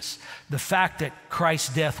ideas. The fact that Christ's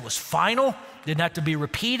death was final, didn't have to be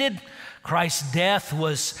repeated. Christ's death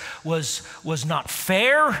was not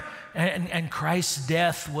fair, and Christ's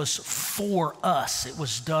death was for us. It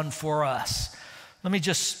was done for us. Let me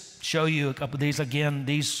just show you a couple of these. Again,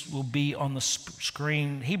 these will be on the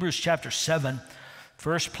screen. Hebrews chapter 7,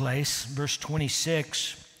 first place, verse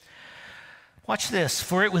 26. Watch this.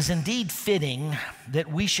 "For it was indeed fitting that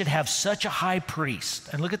we should have such a high priest."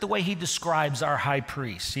 And look at the way he describes our high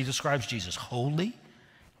priest. He describes Jesus holy,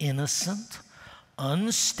 innocent,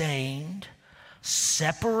 unstained,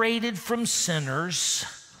 separated from sinners.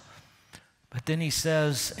 But then he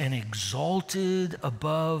says, "and exalted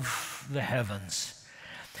above the heavens."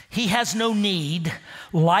 He has no need,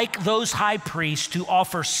 like those high priests, to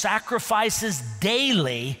offer sacrifices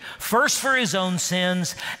daily, first for his own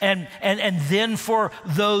sins and then for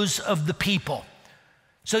those of the people.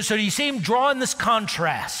 So you see him drawing this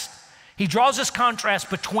contrast. He draws this contrast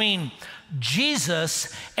between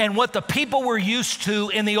Jesus and what the people were used to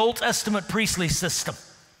in the Old Testament priestly system.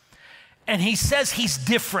 And he says he's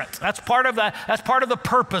different. That's part of the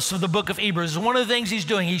purpose of the book of Hebrews. One of the things he's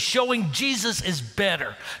doing, he's showing Jesus is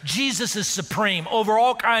better. Jesus is supreme over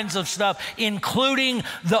all kinds of stuff, including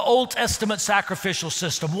the Old Testament sacrificial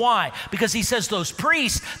system. Why? Because he says those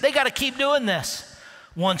priests, they got to keep doing this.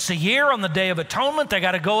 Once a year on the Day of Atonement, they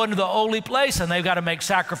got to go into the holy place and they've got to make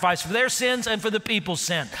sacrifice for their sins and for the people's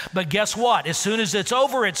sin. But guess what? As soon as it's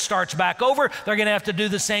over, it starts back over. They're going to have to do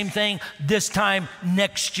the same thing this time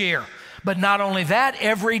next year. But not only that,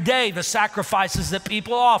 every day the sacrifices that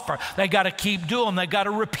people offer, they got to keep doing them. They got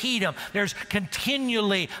to repeat them. There's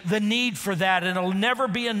continually the need for that, and it'll never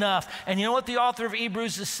be enough. And you know what the author of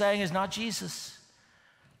Hebrews is saying is not Jesus.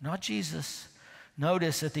 Not Jesus.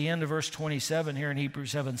 Notice at the end of verse 27 here in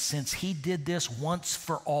Hebrews 7, since he did this once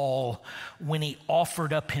for all when he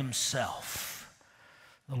offered up himself,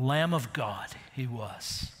 the Lamb of God he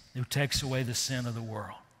was, who takes away the sin of the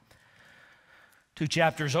world. 2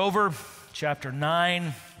 chapters over, chapter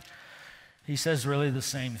 9, he says really the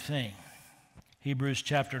same thing. Hebrews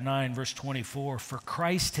chapter 9, verse 24, "For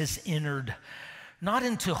Christ has entered not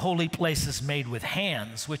into holy places made with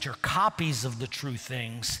hands, which are copies of the true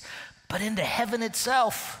things, but into heaven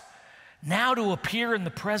itself, now to appear in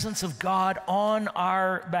the presence of God on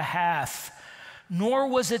our behalf. Nor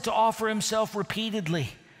was it to offer himself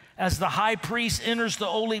repeatedly, as the high priest enters the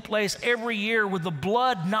holy place every year with the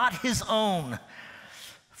blood not his own.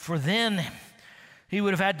 For then he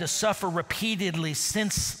would have had to suffer repeatedly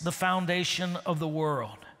since the foundation of the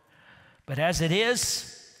world. But as it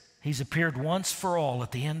is, He's appeared once for all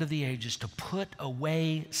at the end of the ages to put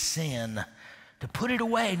away sin, to put it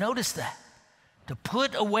away. Notice that. To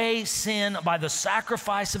put away sin by the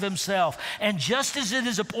sacrifice of himself. And just as it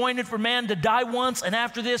is appointed for man to die once, and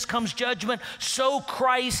after this comes judgment, so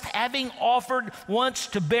Christ, having offered once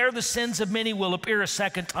to bear the sins of many, will appear a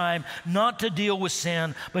second time, not to deal with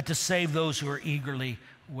sin, but to save those who are eagerly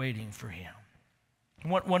waiting for him.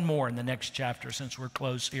 One more in the next chapter, since we're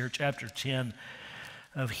close here, chapter 10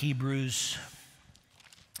 of Hebrews,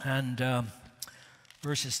 and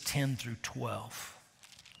verses 10 through 12.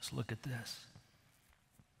 Let's look at this.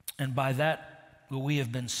 And by that we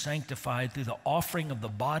have been sanctified through the offering of the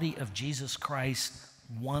body of Jesus Christ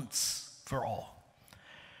once for all.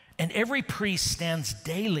 And every priest stands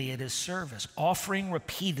daily at his service, offering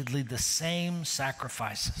repeatedly the same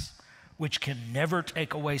sacrifices, which can never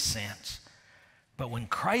take away sins. But when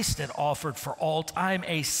Christ had offered for all time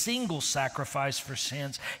a single sacrifice for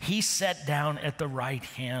sins, he sat down at the right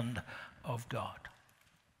hand of God.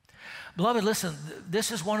 Beloved, listen,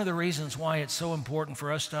 this is one of the reasons why it's so important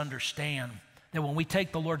for us to understand that when we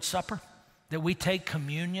take the Lord's Supper, that we take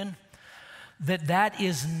communion, that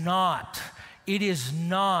is not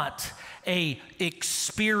a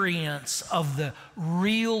experience of the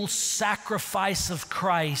real sacrifice of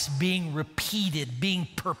Christ being repeated, being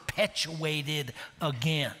perpetuated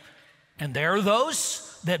again. And there are those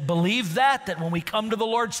that believe that when we come to the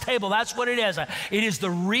Lord's table, that's what it is. It is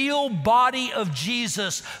the real body of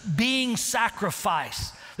Jesus being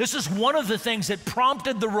sacrificed. This is one of the things that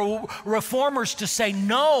prompted the reformers to say,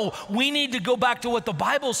 no, we need to go back to what the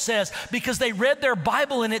Bible says, because they read their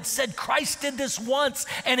Bible and it said Christ did this once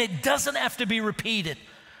and it doesn't have to be repeated.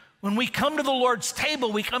 When we come to the Lord's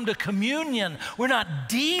table, we come to communion. We're not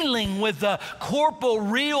dealing with the corporal,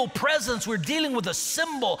 real presence. We're dealing with a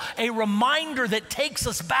symbol, a reminder that takes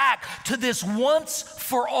us back to this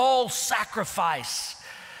once-for-all sacrifice.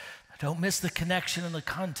 Don't miss the connection and the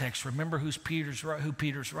context. Remember who Peter's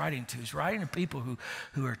writing to. He's writing to people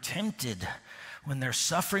who are tempted when they're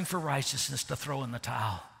suffering for righteousness to throw in the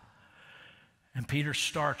towel. And Peter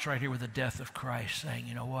starts right here with the death of Christ, saying,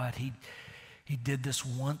 you know what? He did this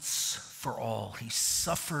once for all. He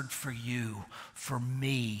suffered for you, for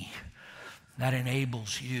me. That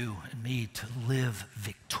enables you and me to live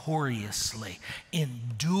victoriously,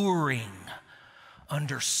 enduring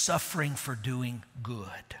under suffering for doing good.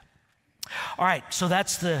 All right, so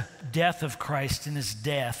that's the death of Christ and his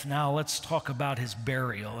death. Now let's talk about his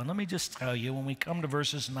burial. And let me just tell you, when we come to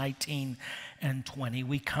verses 19 and 20,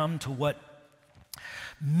 we come to what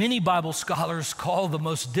many Bible scholars call the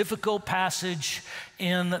most difficult passage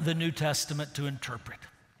in the New Testament to interpret.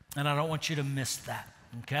 And I don't want you to miss that,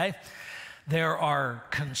 okay? There are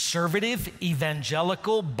conservative,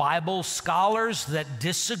 evangelical Bible scholars that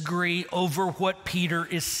disagree over what Peter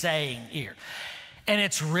is saying here. And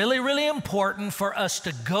it's really, really important for us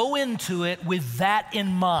to go into it with that in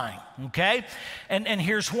mind, okay? And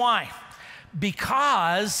here's why.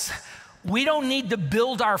 Because we don't need to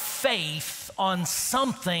build our faith on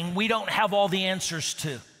something we don't have all the answers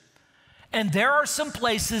to. And there are some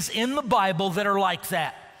places in the Bible that are like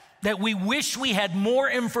that we wish we had more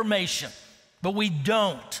information, but we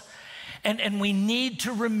don't. And we need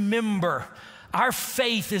to remember our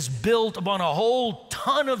faith is built upon a whole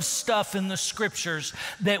ton of stuff in the scriptures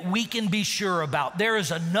that we can be sure about. There is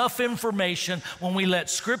enough information when we let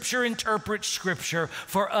scripture interpret scripture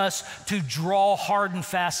for us to draw hard and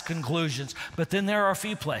fast conclusions. But then there are a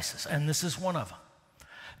few places, and this is one of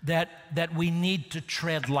them, that we need to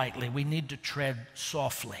tread lightly. We need to tread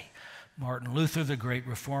softly. Martin Luther, the great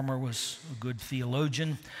reformer, was a good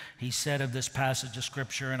theologian. He said of this passage of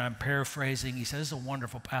Scripture, and I'm paraphrasing, he says, it's a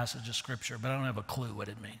wonderful passage of Scripture, but I don't have a clue what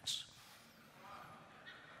it means.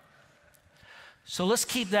 So let's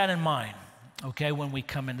keep that in mind, okay, when we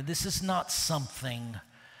come into this. Is not something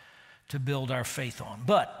to build our faith on.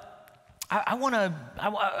 But I want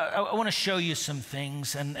to show you some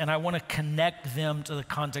things, and I want to connect them to the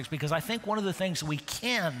context, because I think one of the things we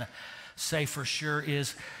can say for sure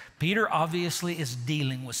is Peter obviously is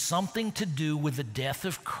dealing with something to do with the death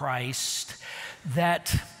of Christ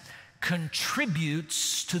that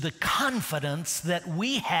contributes to the confidence that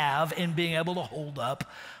we have in being able to hold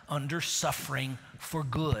up under suffering for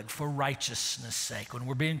good, for righteousness' sake, when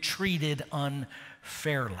we're being treated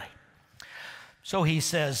unfairly. So he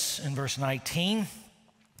says in verse 19,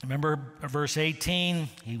 remember verse 18,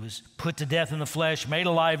 he was put to death in the flesh, made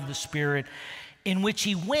alive in the spirit, in which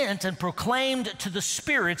he went and proclaimed to the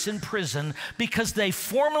spirits in prison, because they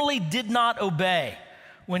formerly did not obey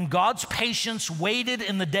when God's patience waited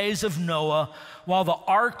in the days of Noah while the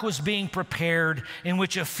ark was being prepared, in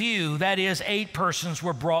which a few, that is 8 persons,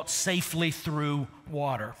 were brought safely through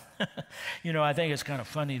water. You know, I think it's kind of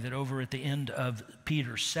funny that over at the end of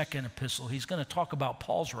Peter's second epistle, he's going to talk about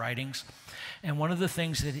Paul's writings. And one of the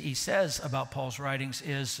things that he says about Paul's writings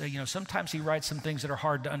is, sometimes he writes some things that are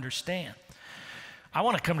hard to understand. I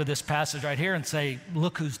want to come to this passage right here and say,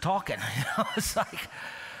 look who's talking. It's like,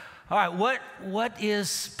 all right, what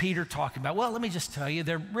is Peter talking about? Well, let me just tell you,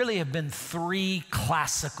 there really have been 3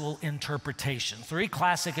 classical interpretations, 3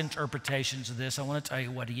 classic interpretations of this. I want to tell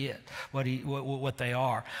you what they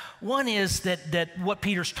are. One is that what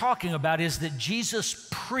Peter's talking about is that Jesus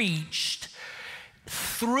preached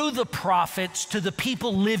through the prophets to the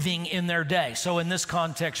people living in their day. So in this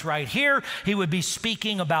context right here, he would be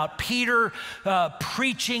speaking about Peter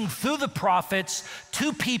preaching through the prophets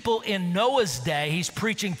to people in Noah's day. He's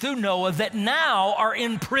preaching through Noah that now are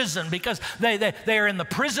in prison because they are in the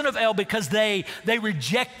prison of hell because they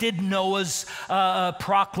rejected Noah's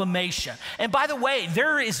proclamation. And by the way,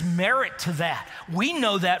 there is merit to that. We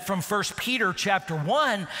know that from 1 Peter chapter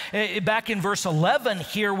 1, back in verse 11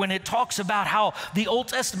 here, when it talks about how the Old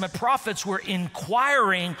Testament prophets were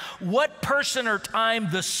inquiring what person or time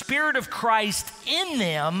the Spirit of Christ in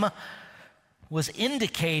them was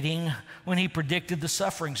indicating when he predicted the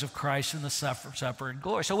sufferings of Christ and the supper and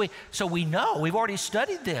glory. So we know, we've already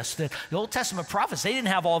studied this, that the Old Testament prophets, they didn't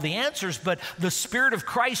have all the answers, but the Spirit of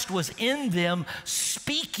Christ was in them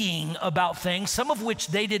speaking about things, some of which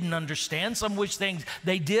they didn't understand, some of which things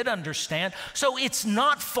they did understand. So it's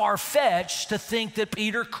not far-fetched to think that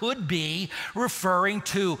Peter could be referring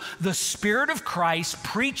to the Spirit of Christ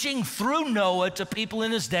preaching through Noah to people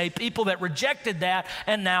in his day, people that rejected that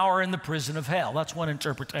and now are in the prison of hell. That's one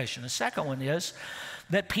interpretation. The second one is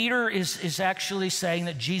that Peter is actually saying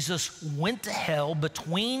that Jesus went to hell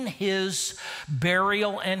between his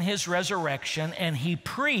burial and his resurrection, and he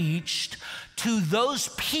preached to those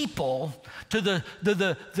people, to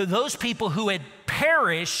those people who had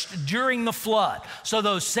perished during the flood. So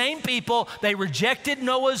those same people, they rejected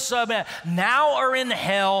Noah's, now are in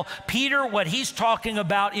hell. Peter, what he's talking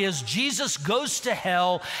about is Jesus goes to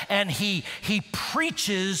hell and he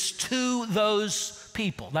preaches to those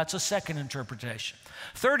people. That's a second interpretation.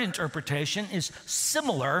 Third interpretation is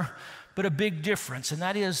similar, but a big difference, and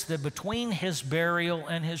that is that between his burial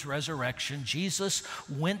and his resurrection, Jesus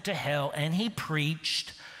went to hell and he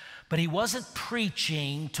preached, but he wasn't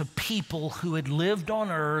preaching to people who had lived on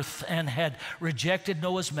earth and had rejected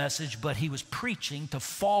Noah's message, but he was preaching to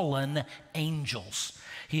fallen angels.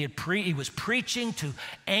 He was preaching to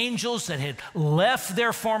angels that had left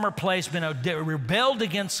their former place, rebelled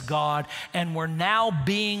against God, and were now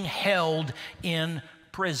being held in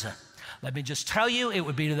prison. Let me just tell you, it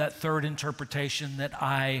would be to that third interpretation that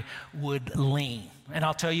I would lean. And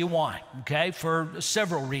I'll tell you why, okay, for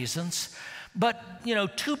several reasons. But,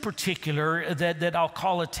 2 particular that I'll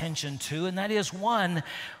call attention to, and that is, one,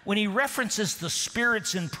 when he references the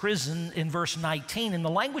spirits in prison in verse 19, in the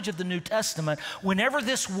language of the New Testament, whenever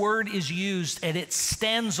this word is used and it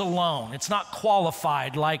stands alone, it's not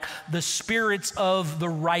qualified like the spirits of the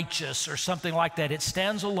righteous or something like that. It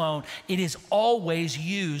stands alone. It is always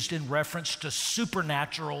used in reference to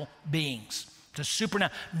supernatural beings. To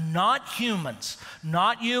supernatural, not humans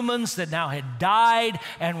that now had died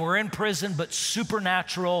and were in prison, but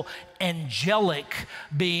supernatural, angelic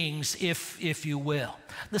beings, if you will.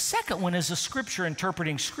 The second one is a scripture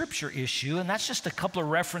interpreting scripture issue, and that's just a couple of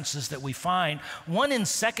references that we find. One in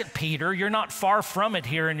 2 Peter, you're not far from it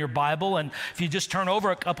here in your Bible, and if you just turn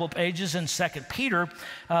over a couple of pages in 2 Peter,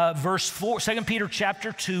 verse 4, 2 Peter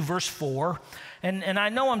chapter 2, verse 4, and I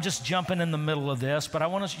know I'm just jumping in the middle of this, but I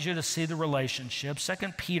want you to see the relationship. 2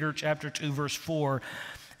 Peter chapter 2, verse 4,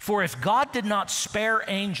 For if God did not spare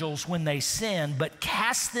angels when they sinned, but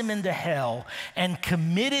cast them into hell and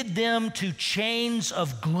committed them to chains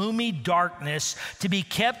of gloomy darkness to be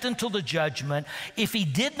kept until the judgment, if he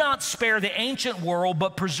did not spare the ancient world,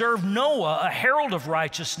 but preserved Noah, a herald of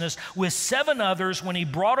righteousness, with 7 others when he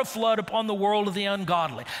brought a flood upon the world of the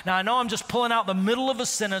ungodly. Now, I know I'm just pulling out the middle of a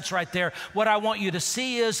sentence right there. What I want you to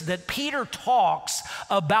see is that Peter talks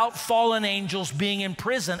about fallen angels being in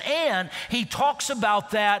prison, and he talks about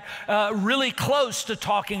that really close to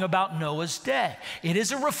talking about Noah's day. It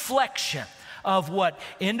is a reflection of what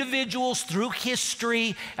individuals through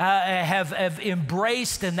history have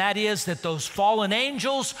embraced, and that is that those fallen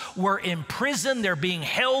angels were imprisoned. They're being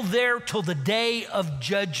held there till the day of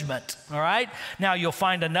judgment, all right? Now, you'll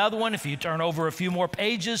find another one if you turn over a few more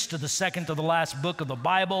pages to the second to the last book of the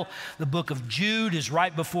Bible. The book of Jude is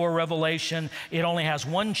right before Revelation. It only has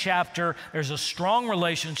one chapter. There's a strong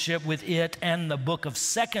relationship with it and the book of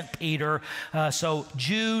 2 Peter. So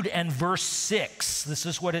Jude and verse 6, this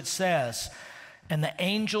is what it says. And the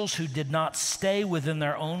angels who did not stay within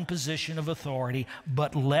their own position of authority,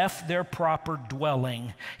 but left their proper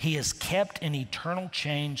dwelling, he is kept in eternal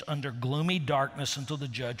chains under gloomy darkness until the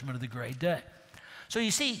judgment of the great day. So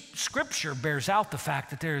you see, Scripture bears out the fact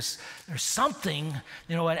that there's something,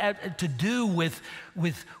 to do with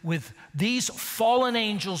these fallen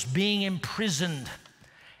angels being imprisoned.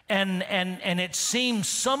 And it seems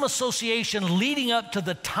some association leading up to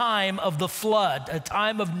the time of the flood, a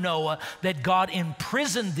time of Noah, that God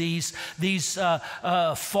imprisoned these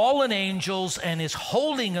fallen angels and is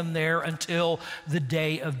holding them there until the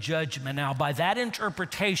day of judgment. Now, by that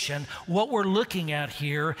interpretation, what we're looking at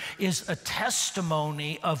here is a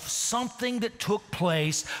testimony of something that took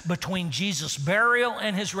place between Jesus' burial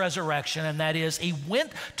and his resurrection, and that is he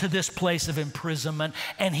went to this place of imprisonment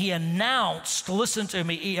and he announced, listen to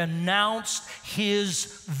me, he announced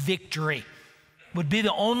his victory. Would be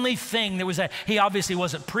the only thing there was. He obviously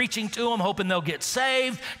wasn't preaching to them, hoping they'll get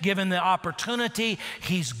saved, given the opportunity.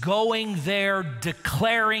 He's going there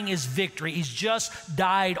declaring his victory. He's just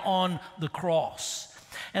died on the cross.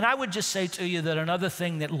 And I would just say to you that another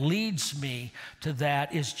thing that leads me to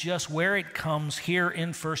that is just where it comes here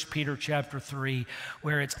in 1 Peter chapter 3,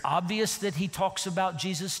 where it's obvious that he talks about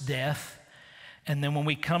Jesus' death. And then when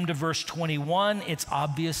we come to verse 21, it's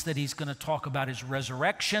obvious that he's going to talk about his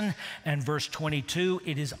resurrection. And verse 22,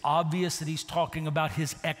 it is obvious that he's talking about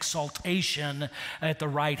his exaltation at the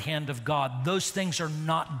right hand of God. Those things are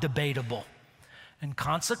not debatable. And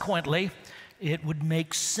consequently, it would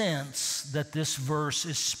make sense that these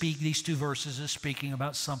two verses is speaking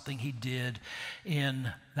about something he did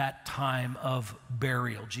in that time of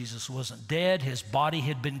burial. Jesus wasn't dead. His body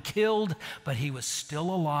had been killed, but he was still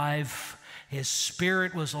alive. His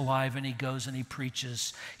spirit was alive, and he goes and he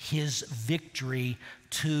preaches his victory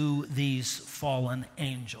to these fallen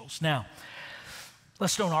angels. Now,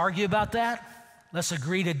 let's don't argue about that. Let's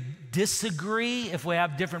agree to disagree if we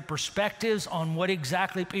have different perspectives on what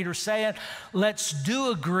exactly Peter's saying. Let's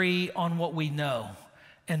do agree on what we know.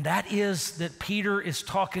 And that is that Peter is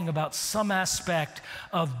talking about some aspect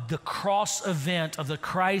of the cross event, of the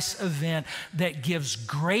Christ event, that gives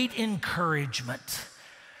great encouragement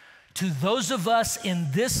to those of us in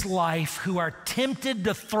this life who are tempted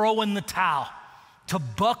to throw in the towel, to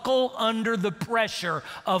buckle under the pressure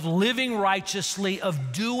of living righteously,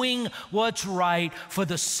 of doing what's right for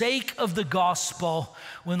the sake of the gospel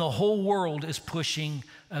when the whole world is pushing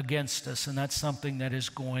against us. And that's something that is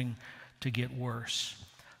going to get worse.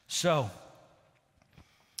 So,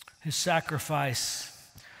 his sacrifice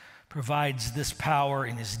provides this power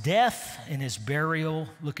in his death, in his burial.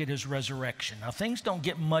 Look at his resurrection. Now, things don't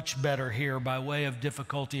get much better here by way of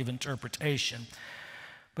difficulty of interpretation.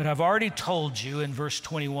 But I've already told you in verse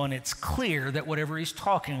 21, it's clear that whatever he's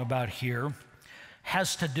talking about here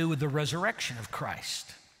has to do with the resurrection of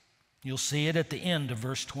Christ. You'll see it at the end of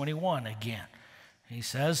verse 21 again. He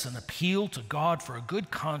says, an appeal to God for a good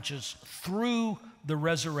conscience through the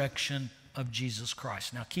resurrection of Jesus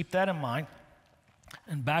Christ. Now, keep that in mind.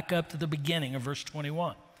 And back up to the beginning of verse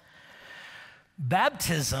 21.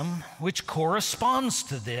 Baptism, which corresponds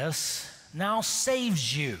to this, now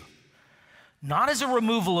saves you, not as a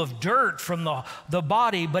removal of dirt from the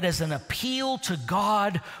body, but as an appeal to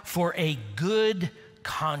God for a good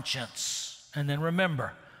conscience. And then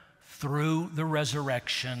remember, through the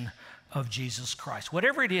resurrection of Jesus Christ.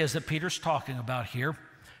 Whatever it is that Peter's talking about here,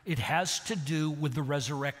 it has to do with the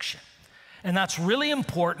resurrection. And that's really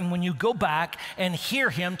important when you go back and hear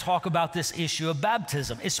him talk about this issue of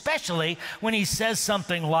baptism, especially when he says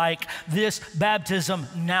something like, this baptism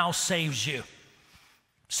now saves you.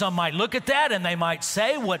 Some might look at that and they might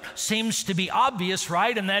say what seems to be obvious,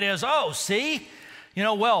 right? And that is, oh, see,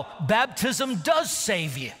 baptism does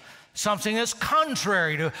save you. Something that's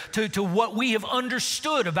contrary to what we have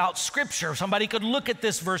understood about Scripture. Somebody could look at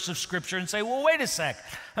this verse of Scripture and say, well, wait a sec.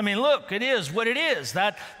 I mean, look, it is what it is.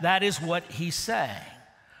 That is what he's saying.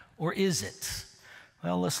 Or is it?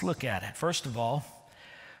 Well, let's look at it. First of all,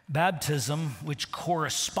 baptism, which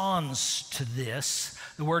corresponds to this,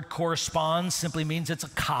 the word corresponds simply means it's a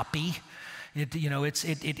copy.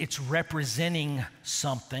 It's representing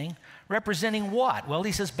something. Representing what? Well,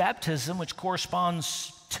 he says baptism, which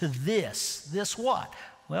corresponds to this. This what?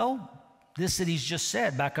 Well, this that he's just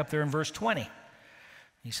said back up there in verse 20.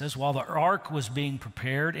 He says, while the ark was being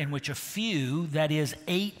prepared, in which a few, that is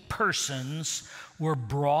 8 persons, were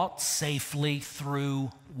brought safely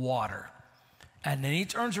through water. And then he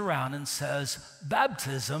turns around and says,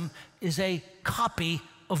 baptism is a copy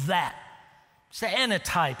of that. It's an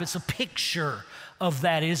antitype. It's a picture of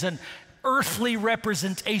that. It is an earthly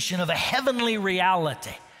representation of a heavenly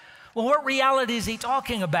reality. Well, what reality is he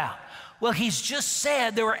talking about? Well, he's just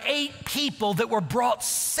said there were 8 people that were brought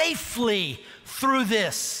safely through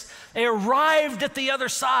this. They arrived at the other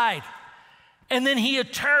side. And then he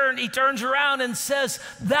turns around and says,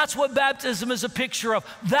 that's what baptism is a picture of.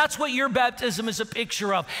 That's what your baptism is a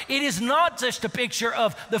picture of. It is not just a picture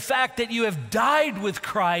of the fact that you have died with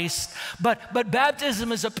Christ, but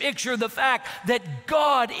baptism is a picture of the fact that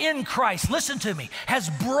God in Christ, listen to me, has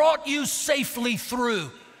brought you safely through.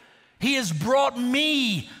 He has brought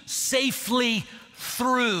me safely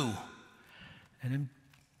through. And then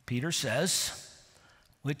Peter says,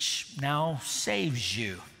 which now saves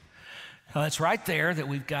you. Now that's right there that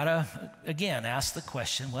we've got to, again, ask the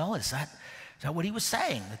question, well, is that what he was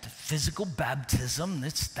saying? That the physical baptism,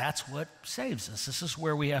 that's what saves us. This is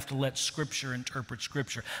where we have to let Scripture interpret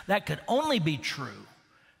Scripture. That could only be true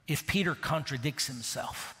if Peter contradicts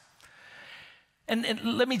himself. And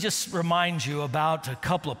let me just remind you about a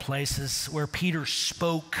couple of places where Peter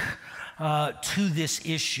spoke to this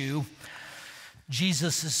issue.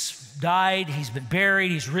 Jesus has died, he's been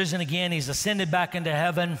buried, he's risen again, he's ascended back into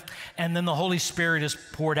heaven, and then the Holy Spirit is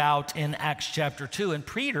poured out in Acts chapter 2. And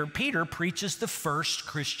Peter preaches the first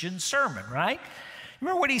Christian sermon, right?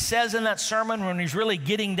 Remember what he says in that sermon when he's really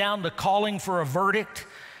getting down to calling for a verdict?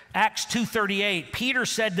 Acts 2:38, Peter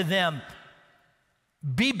said to them,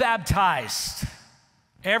 be baptized,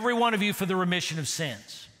 every one of you, for the remission of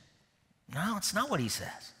sins. No, it's not what he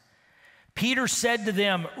says. Peter said to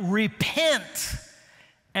them, repent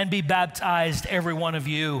and be baptized, every one of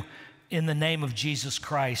you, in the name of Jesus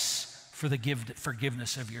Christ for the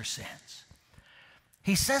forgiveness of your sins.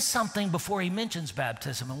 He says something before he mentions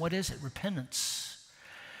baptism, and what is it? Repentance.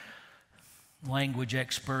 Language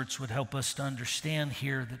experts would help us to understand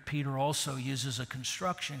here that Peter also uses a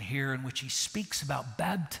construction here in which he speaks about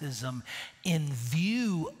baptism in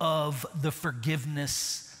view of the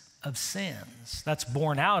forgiveness of sins. That's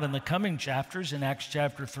borne out in the coming chapters. In Acts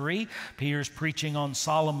chapter 3, Peter's preaching on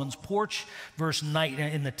Solomon's porch,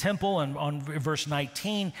 in the temple, and on verse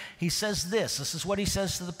 19, he says this. This is what he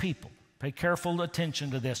says to the people. Pay careful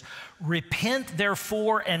attention to this. Repent,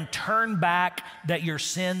 therefore, and turn back, that your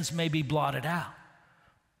sins may be blotted out.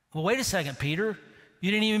 Well, wait a second, Peter.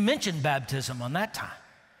 You didn't even mention baptism on that time.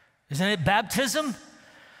 Isn't it baptism?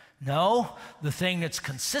 No, the thing that's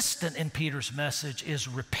consistent in Peter's message is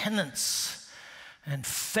repentance and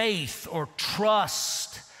faith or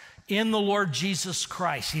trust in the Lord Jesus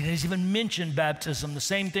Christ. He doesn't even mention baptism. The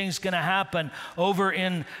same thing's going to happen over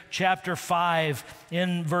in chapter 5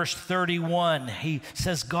 in verse 31. He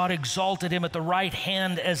says God exalted him at the right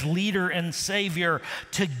hand as leader and savior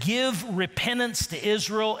to give repentance to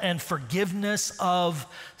Israel and forgiveness of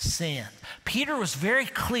sin. Peter was very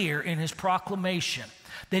clear in his proclamation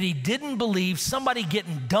that he didn't believe somebody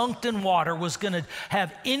getting dunked in water was going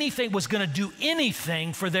to do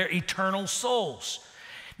anything for their eternal souls.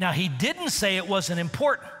 Now, he didn't say it wasn't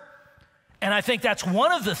important. And I think that's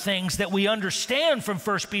one of the things that we understand from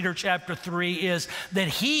 1 Peter chapter 3 is that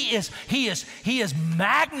he is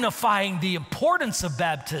magnifying the importance of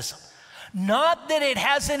baptism. Not that it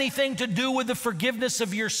has anything to do with the forgiveness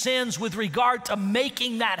of your sins with regard to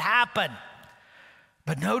making that happen.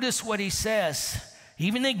 But notice what he says. He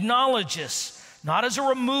even acknowledges, not as a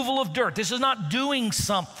removal of dirt. This is not doing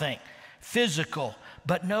something physical.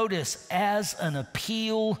 But notice, as an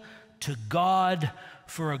appeal to God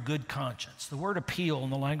for a good conscience. The word appeal in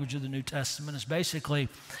the language of the New Testament is basically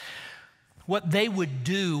what they would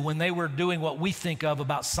do when they were doing what we think of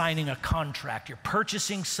about signing a contract. You're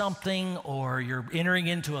purchasing something or you're entering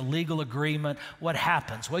into a legal agreement. What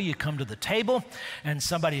happens? Well, you come to the table and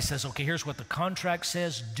somebody says, okay, here's what the contract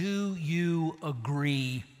says. Do you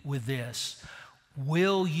agree with this?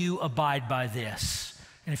 Will you abide by this?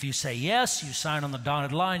 And if you say yes, you sign on the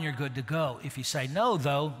dotted line, you're good to go. If you say no,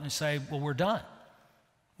 though, you say, well, we're done.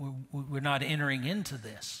 We're not entering into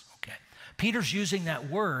this. Okay. Peter's using that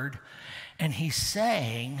word, and he's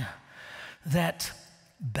saying that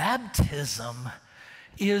baptism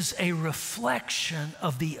is a reflection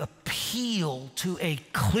of the appeal to a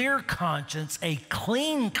clear conscience, a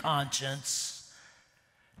clean conscience.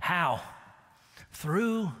 How?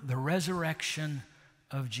 Through the resurrection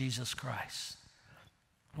of Jesus Christ.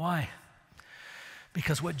 Why?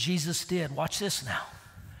 Because what Jesus did, watch this now,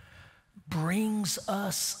 brings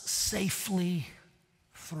us safely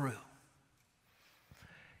through.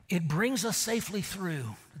 It brings us safely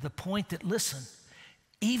through to the point that, listen,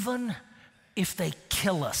 even if they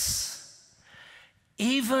kill us,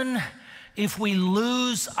 even if we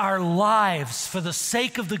lose our lives for the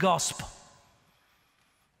sake of the gospel,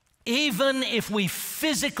 even if we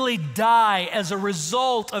physically die as a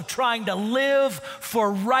result of trying to live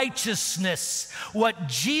for righteousness, what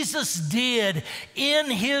Jesus did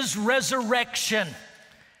in his resurrection,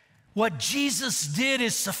 what Jesus did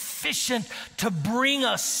is sufficient to bring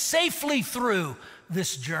us safely through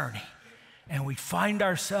this journey. And we find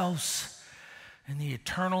ourselves in the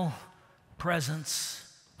eternal presence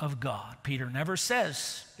of God. Peter never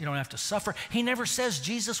says you don't have to suffer. He never says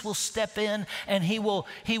Jesus will step in and he will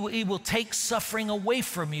take suffering away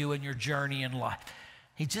from you in your journey in life.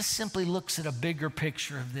 He just simply looks at a bigger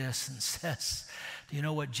picture of this and says, do you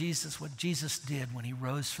know what Jesus did when he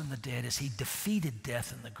rose from the dead is he defeated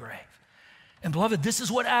death in the grave. And beloved, this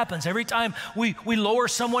is what happens every time we lower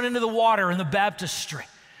someone into the water in the baptistry.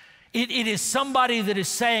 It is somebody that is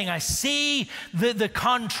saying, I see the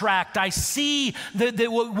contract. I see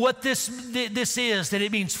what this is, that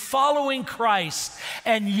it means following Christ.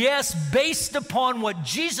 And yes, based upon what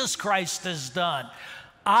Jesus Christ has done,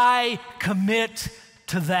 I commit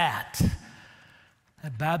to that.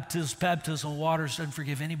 That baptismal waters doesn't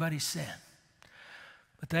forgive anybody's sin.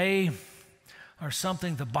 But they are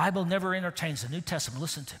something the Bible never entertains. The New Testament,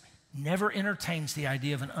 listen to me, never entertains the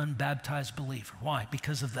idea of an unbaptized believer. Why?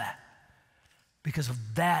 Because of that. Because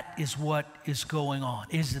of that is what is going on.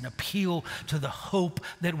 It is an appeal to the hope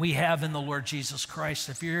that we have in the Lord Jesus Christ.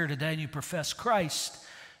 If you're here today and you profess Christ,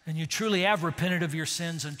 and you truly have repented of your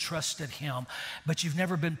sins and trusted him, but you've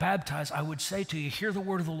never been baptized, I would say to you, hear the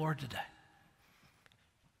word of the Lord today.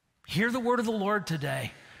 Hear the word of the Lord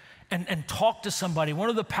today. And talk to somebody, one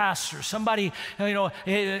of the pastors, somebody,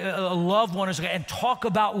 a loved one, and talk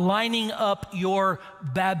about lining up your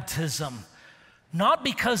baptism. Not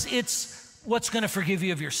because it's what's going to forgive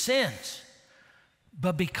you of your sins,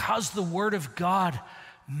 but because the Word of God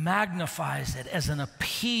magnifies it as an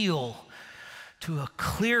appeal to a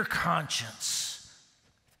clear conscience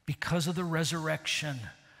because of the resurrection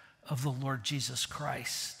of the Lord Jesus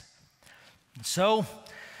Christ. And so,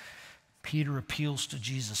 Peter appeals to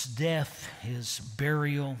Jesus' death, his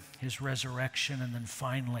burial, his resurrection, and then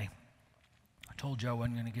finally, I told you I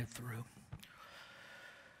wasn't going to get through,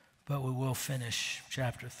 but we will finish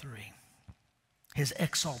chapter 3. His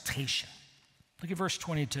exaltation. Look at verse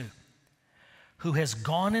 22. Who has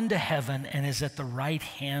gone into heaven and is at the right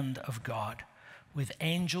hand of God, with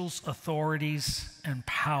angels, authorities, and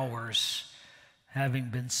powers having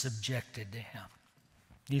been subjected to him.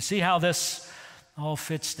 Do you see how this all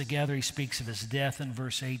fits together? He speaks of his death in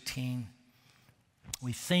verse 18.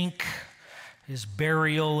 We think his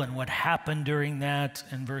burial and what happened during that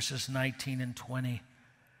in verses 19 and 20.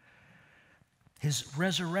 His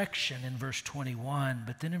resurrection in verse 21,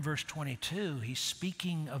 but then in verse 22, he's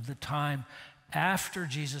speaking of the time after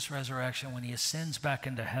Jesus' resurrection when he ascends back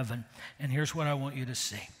into heaven. And here's what I want you to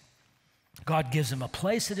see. God gives him a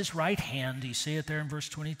place at his right hand. Do you see it there in verse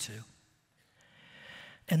 22?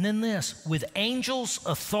 And then this, with angels,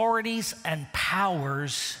 authorities, and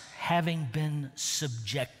powers having been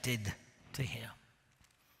subjected to him.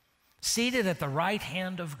 Seated at the right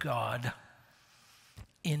hand of God,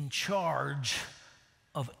 in charge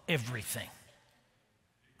of everything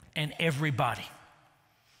and everybody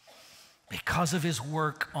because of his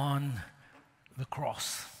work on the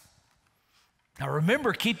cross. Now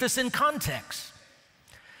remember, keep this in context.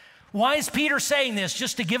 Why is Peter saying this?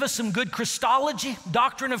 Just to give us some good Christology,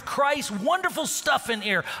 doctrine of Christ, wonderful stuff in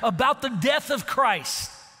here about the death of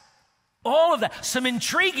Christ. All of that, some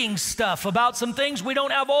intriguing stuff about some things we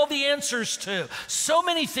don't have all the answers to. So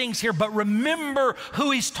many things here, but remember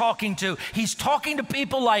who he's talking to. He's talking to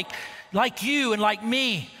people like you and like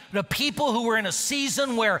me, the people who were in a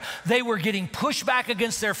season where they were getting pushed back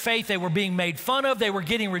against their faith, they were being made fun of, they were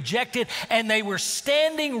getting rejected, and they were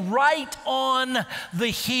standing right on the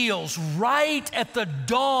heels, right at the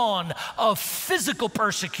dawn of physical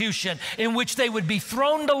persecution in which they would be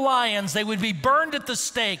thrown to lions, they would be burned at the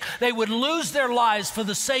stake, they would lose their lives for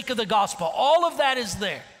the sake of the gospel. All of that is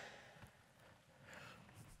there.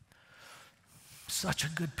 Such a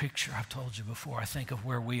good picture, I've told you before, I think, of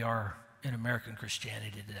where we are in American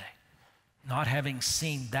Christianity today. Not having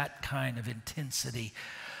seen that kind of intensity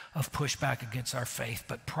of pushback against our faith,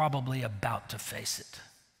 but probably about to face it.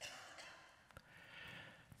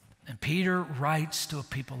 And Peter writes to a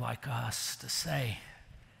people like us to say,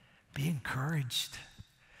 be encouraged.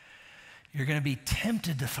 You're going to be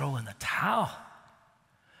tempted to throw in the towel.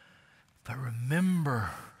 But remember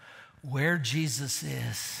where Jesus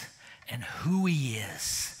is and who he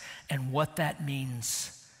is and what that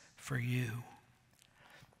means for you.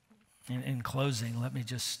 In closing, let me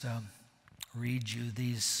just read you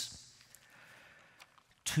these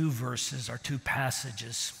two verses, or two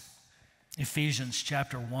passages. Ephesians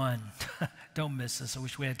chapter 1. Don't miss this. I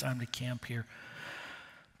wish we had time to camp here.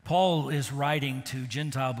 Paul is writing to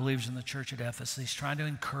Gentile believers in the church at Ephesus. He's trying to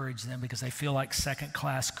encourage them because they feel like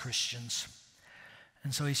second-class Christians.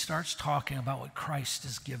 And so he starts talking about what Christ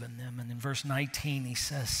has given them. And in verse 19, he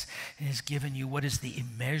says, he has given you what is the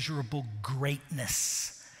immeasurable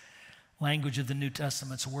greatness. Language of the New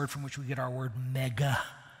Testament, it's a word from which we get our word mega.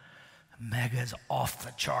 Mega is off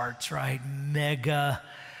the charts, right? Mega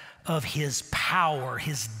of his power,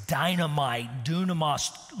 his dynamite,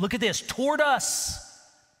 dunamis. Look at this, toward us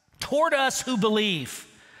who believe,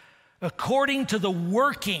 according to the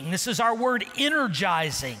working, this is our word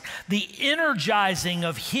energizing, the energizing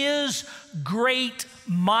of his great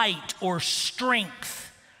might or strength.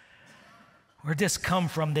 Where did this come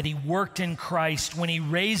from? That he worked in Christ when he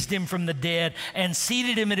raised him from the dead and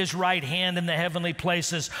seated him at his right hand in the heavenly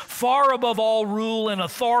places, far above all rule and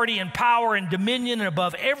authority and power and dominion and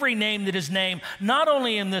above every name that is named, not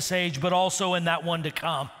only in this age, but also in that one to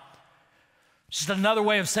come. Just another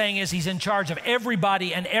way of saying is he's in charge of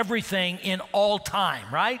everybody and everything in all time,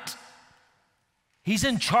 right? He's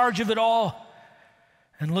in charge of it all.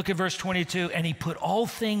 And look at verse 22, and he put all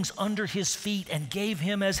things under his feet and gave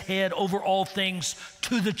him as head over all things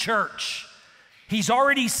to the church. He's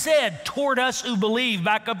already said, toward us who believe,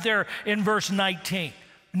 back up there in verse 19.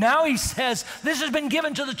 Now he says, this has been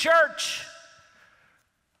given to the church.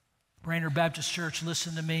 Brainerd Baptist Church,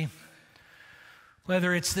 listen to me.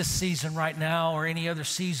 Whether it's this season right now or any other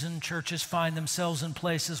season, churches find themselves in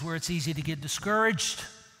places where it's easy to get discouraged.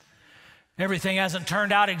 Everything hasn't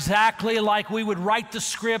turned out exactly like we would write the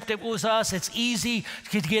script. It was us. It's easy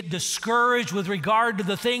to get discouraged with regard to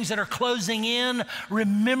the things that are closing in.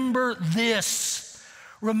 Remember this.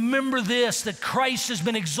 Remember this, that Christ has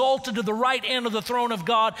been exalted to the right hand of the throne of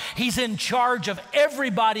God. He's in charge of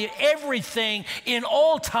everybody, everything in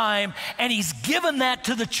all time, and he's given that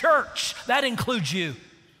to the church. That includes you,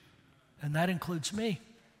 and that includes me.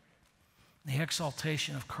 The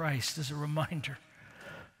exaltation of Christ is a reminder.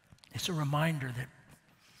 It's a reminder that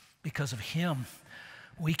because of him,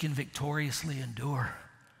 we can victoriously endure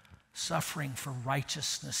suffering for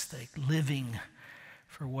righteousness' sake, living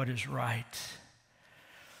for what is right.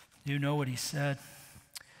 You know what he said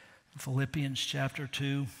in Philippians chapter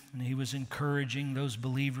 2, and he was encouraging those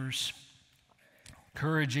believers,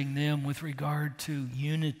 encouraging them with regard to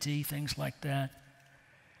unity, things like that.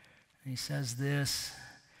 And he says this.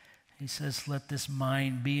 He says, let this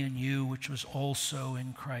mind be in you, which was also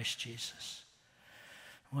in Christ Jesus.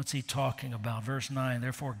 What's he talking about? Verse 9,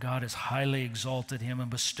 therefore God has highly exalted him and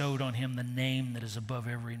bestowed on him the name that is above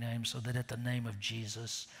every name, so that at the name of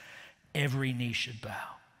Jesus, every knee should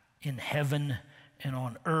bow, in heaven and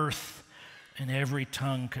on earth, and every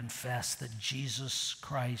tongue confess that Jesus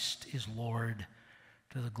Christ is Lord,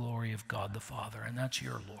 to the glory of God the Father. And that's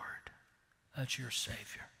your Lord. That's your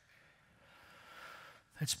Savior.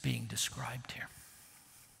 That's being described here.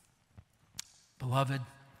 Beloved,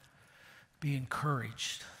 be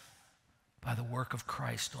encouraged by the work of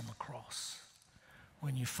Christ on the cross.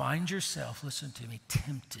 When you find yourself, listen to me,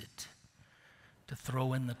 tempted to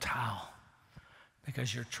throw in the towel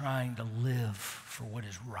because you're trying to live for what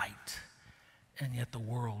is right, and yet the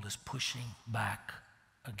world is pushing back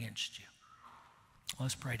against you.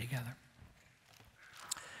 Let's pray together.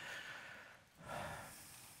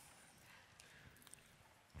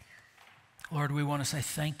 Lord, we want to say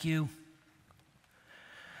thank you.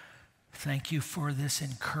 Thank you for this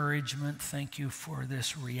encouragement. Thank you for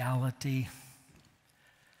this reality.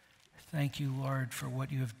 Thank you, Lord, for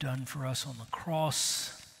what you have done for us on the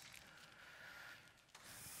cross,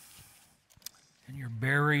 and your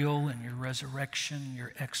burial and your resurrection,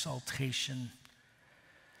 your exaltation.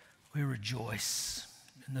 We rejoice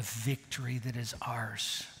in the victory that is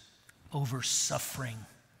ours over suffering,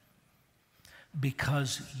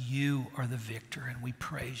 because you are the victor, and we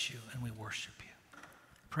praise you and we worship you.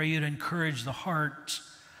 Pray you to encourage the hearts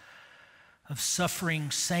of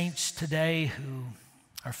suffering saints today who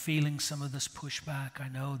are feeling some of this pushback. I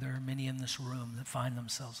know there are many in this room that find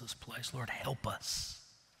themselves in this place. Lord, help us.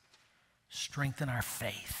 Strengthen our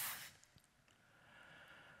faith.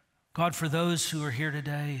 God, for those who are here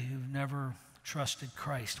today who've never trusted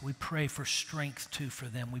Christ, we pray for strength too for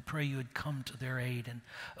them. We pray you would come to their aid and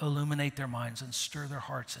illuminate their minds and stir their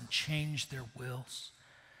hearts and change their wills.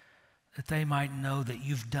 that they might know that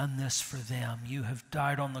you've done this for them. You have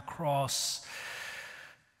died on the cross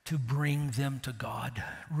to bring them to God,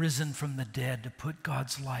 risen from the dead to put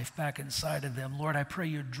God's life back inside of them. Lord, I pray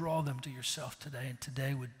you draw them to yourself today, and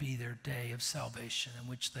today would be their day of salvation in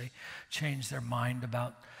which they change their mind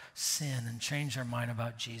about sin and change their mind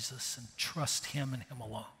about Jesus and trust him and him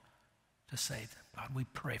alone to save them. God, we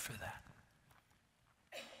pray for that.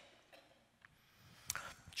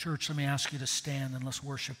 Church, let me ask you to stand and let's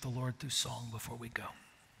worship the Lord through song before we go.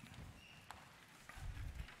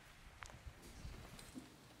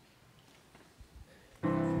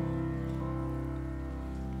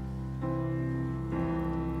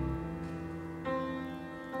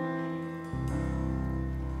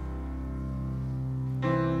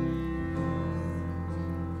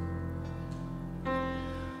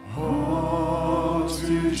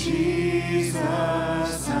 Jesus,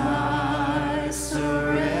 I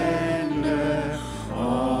surrender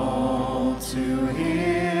all to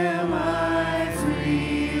him. I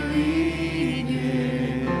freely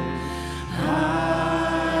give.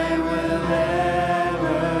 I will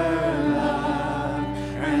ever love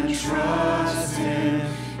and trust him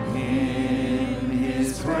in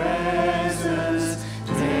his presence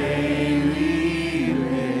daily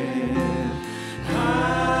live.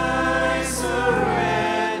 I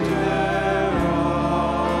surrender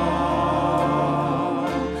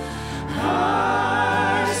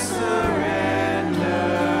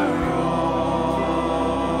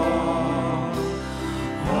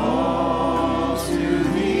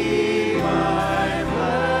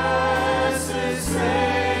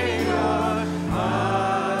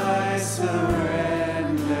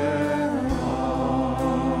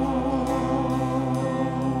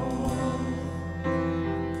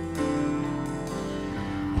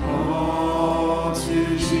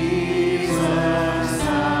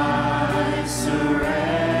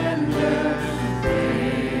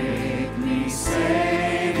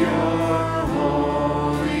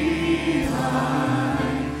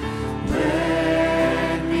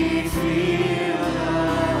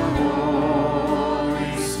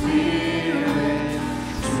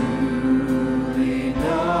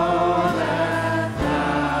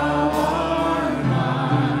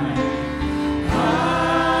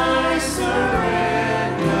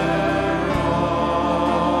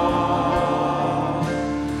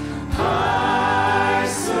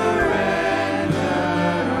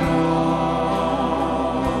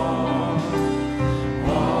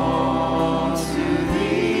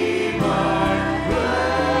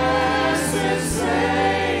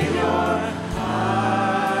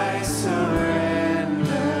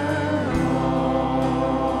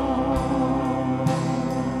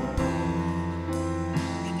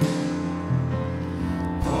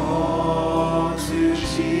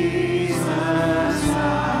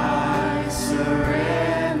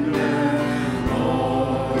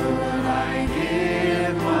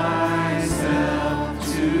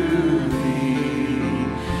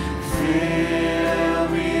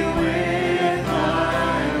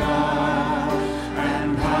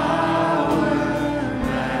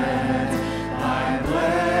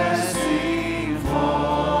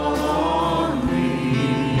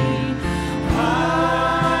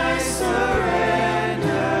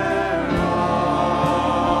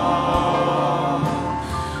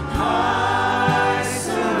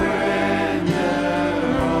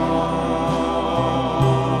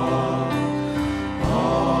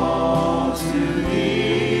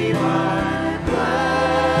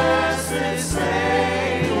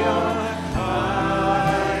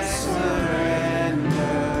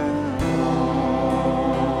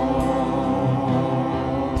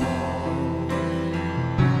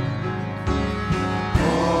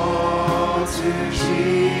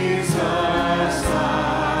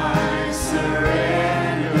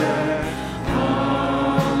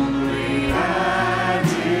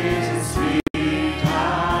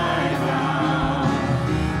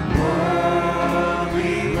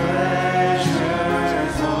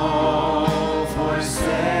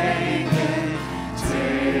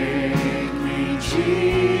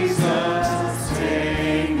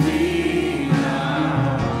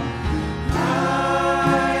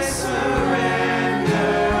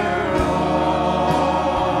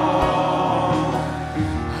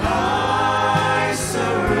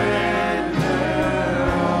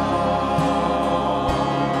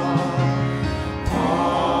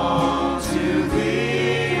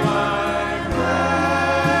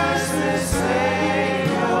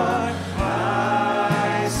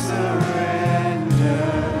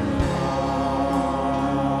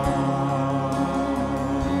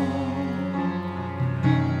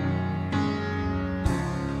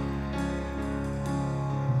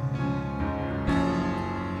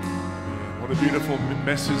What a beautiful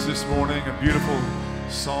message this morning, a beautiful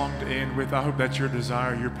song to end with. I hope that's your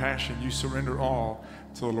desire, your passion. You surrender all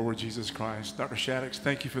to the Lord Jesus Christ. Dr. Shaddix,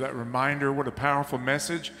 thank you for that reminder. What a powerful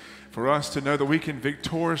message for us to know that we can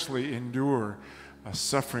victoriously endure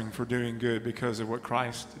suffering for doing good because of what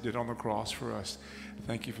Christ did on the cross for us.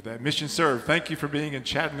 Thank you for that. Mission Serve, thank you for being in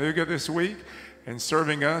Chattanooga this week and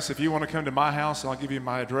serving us. If you want to come to my house, I'll give you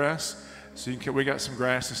my address. So we got some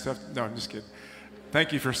grass and stuff. No, I'm just kidding.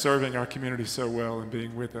 Thank you for serving our community so well and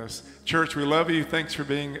being with us. Church, we love you. Thanks for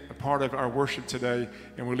being a part of our worship today.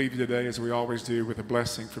 And we leave you today, as we always do, with a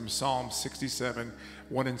blessing from Psalm 67,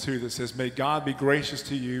 1 and 2 that says, "May God be gracious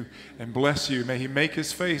to you and bless you. May he make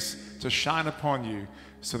his face to shine upon you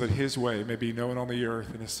so that his way may be known on the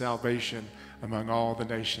earth and his salvation among all the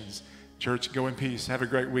nations." Church, go in peace. Have a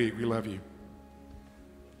great week. We love you.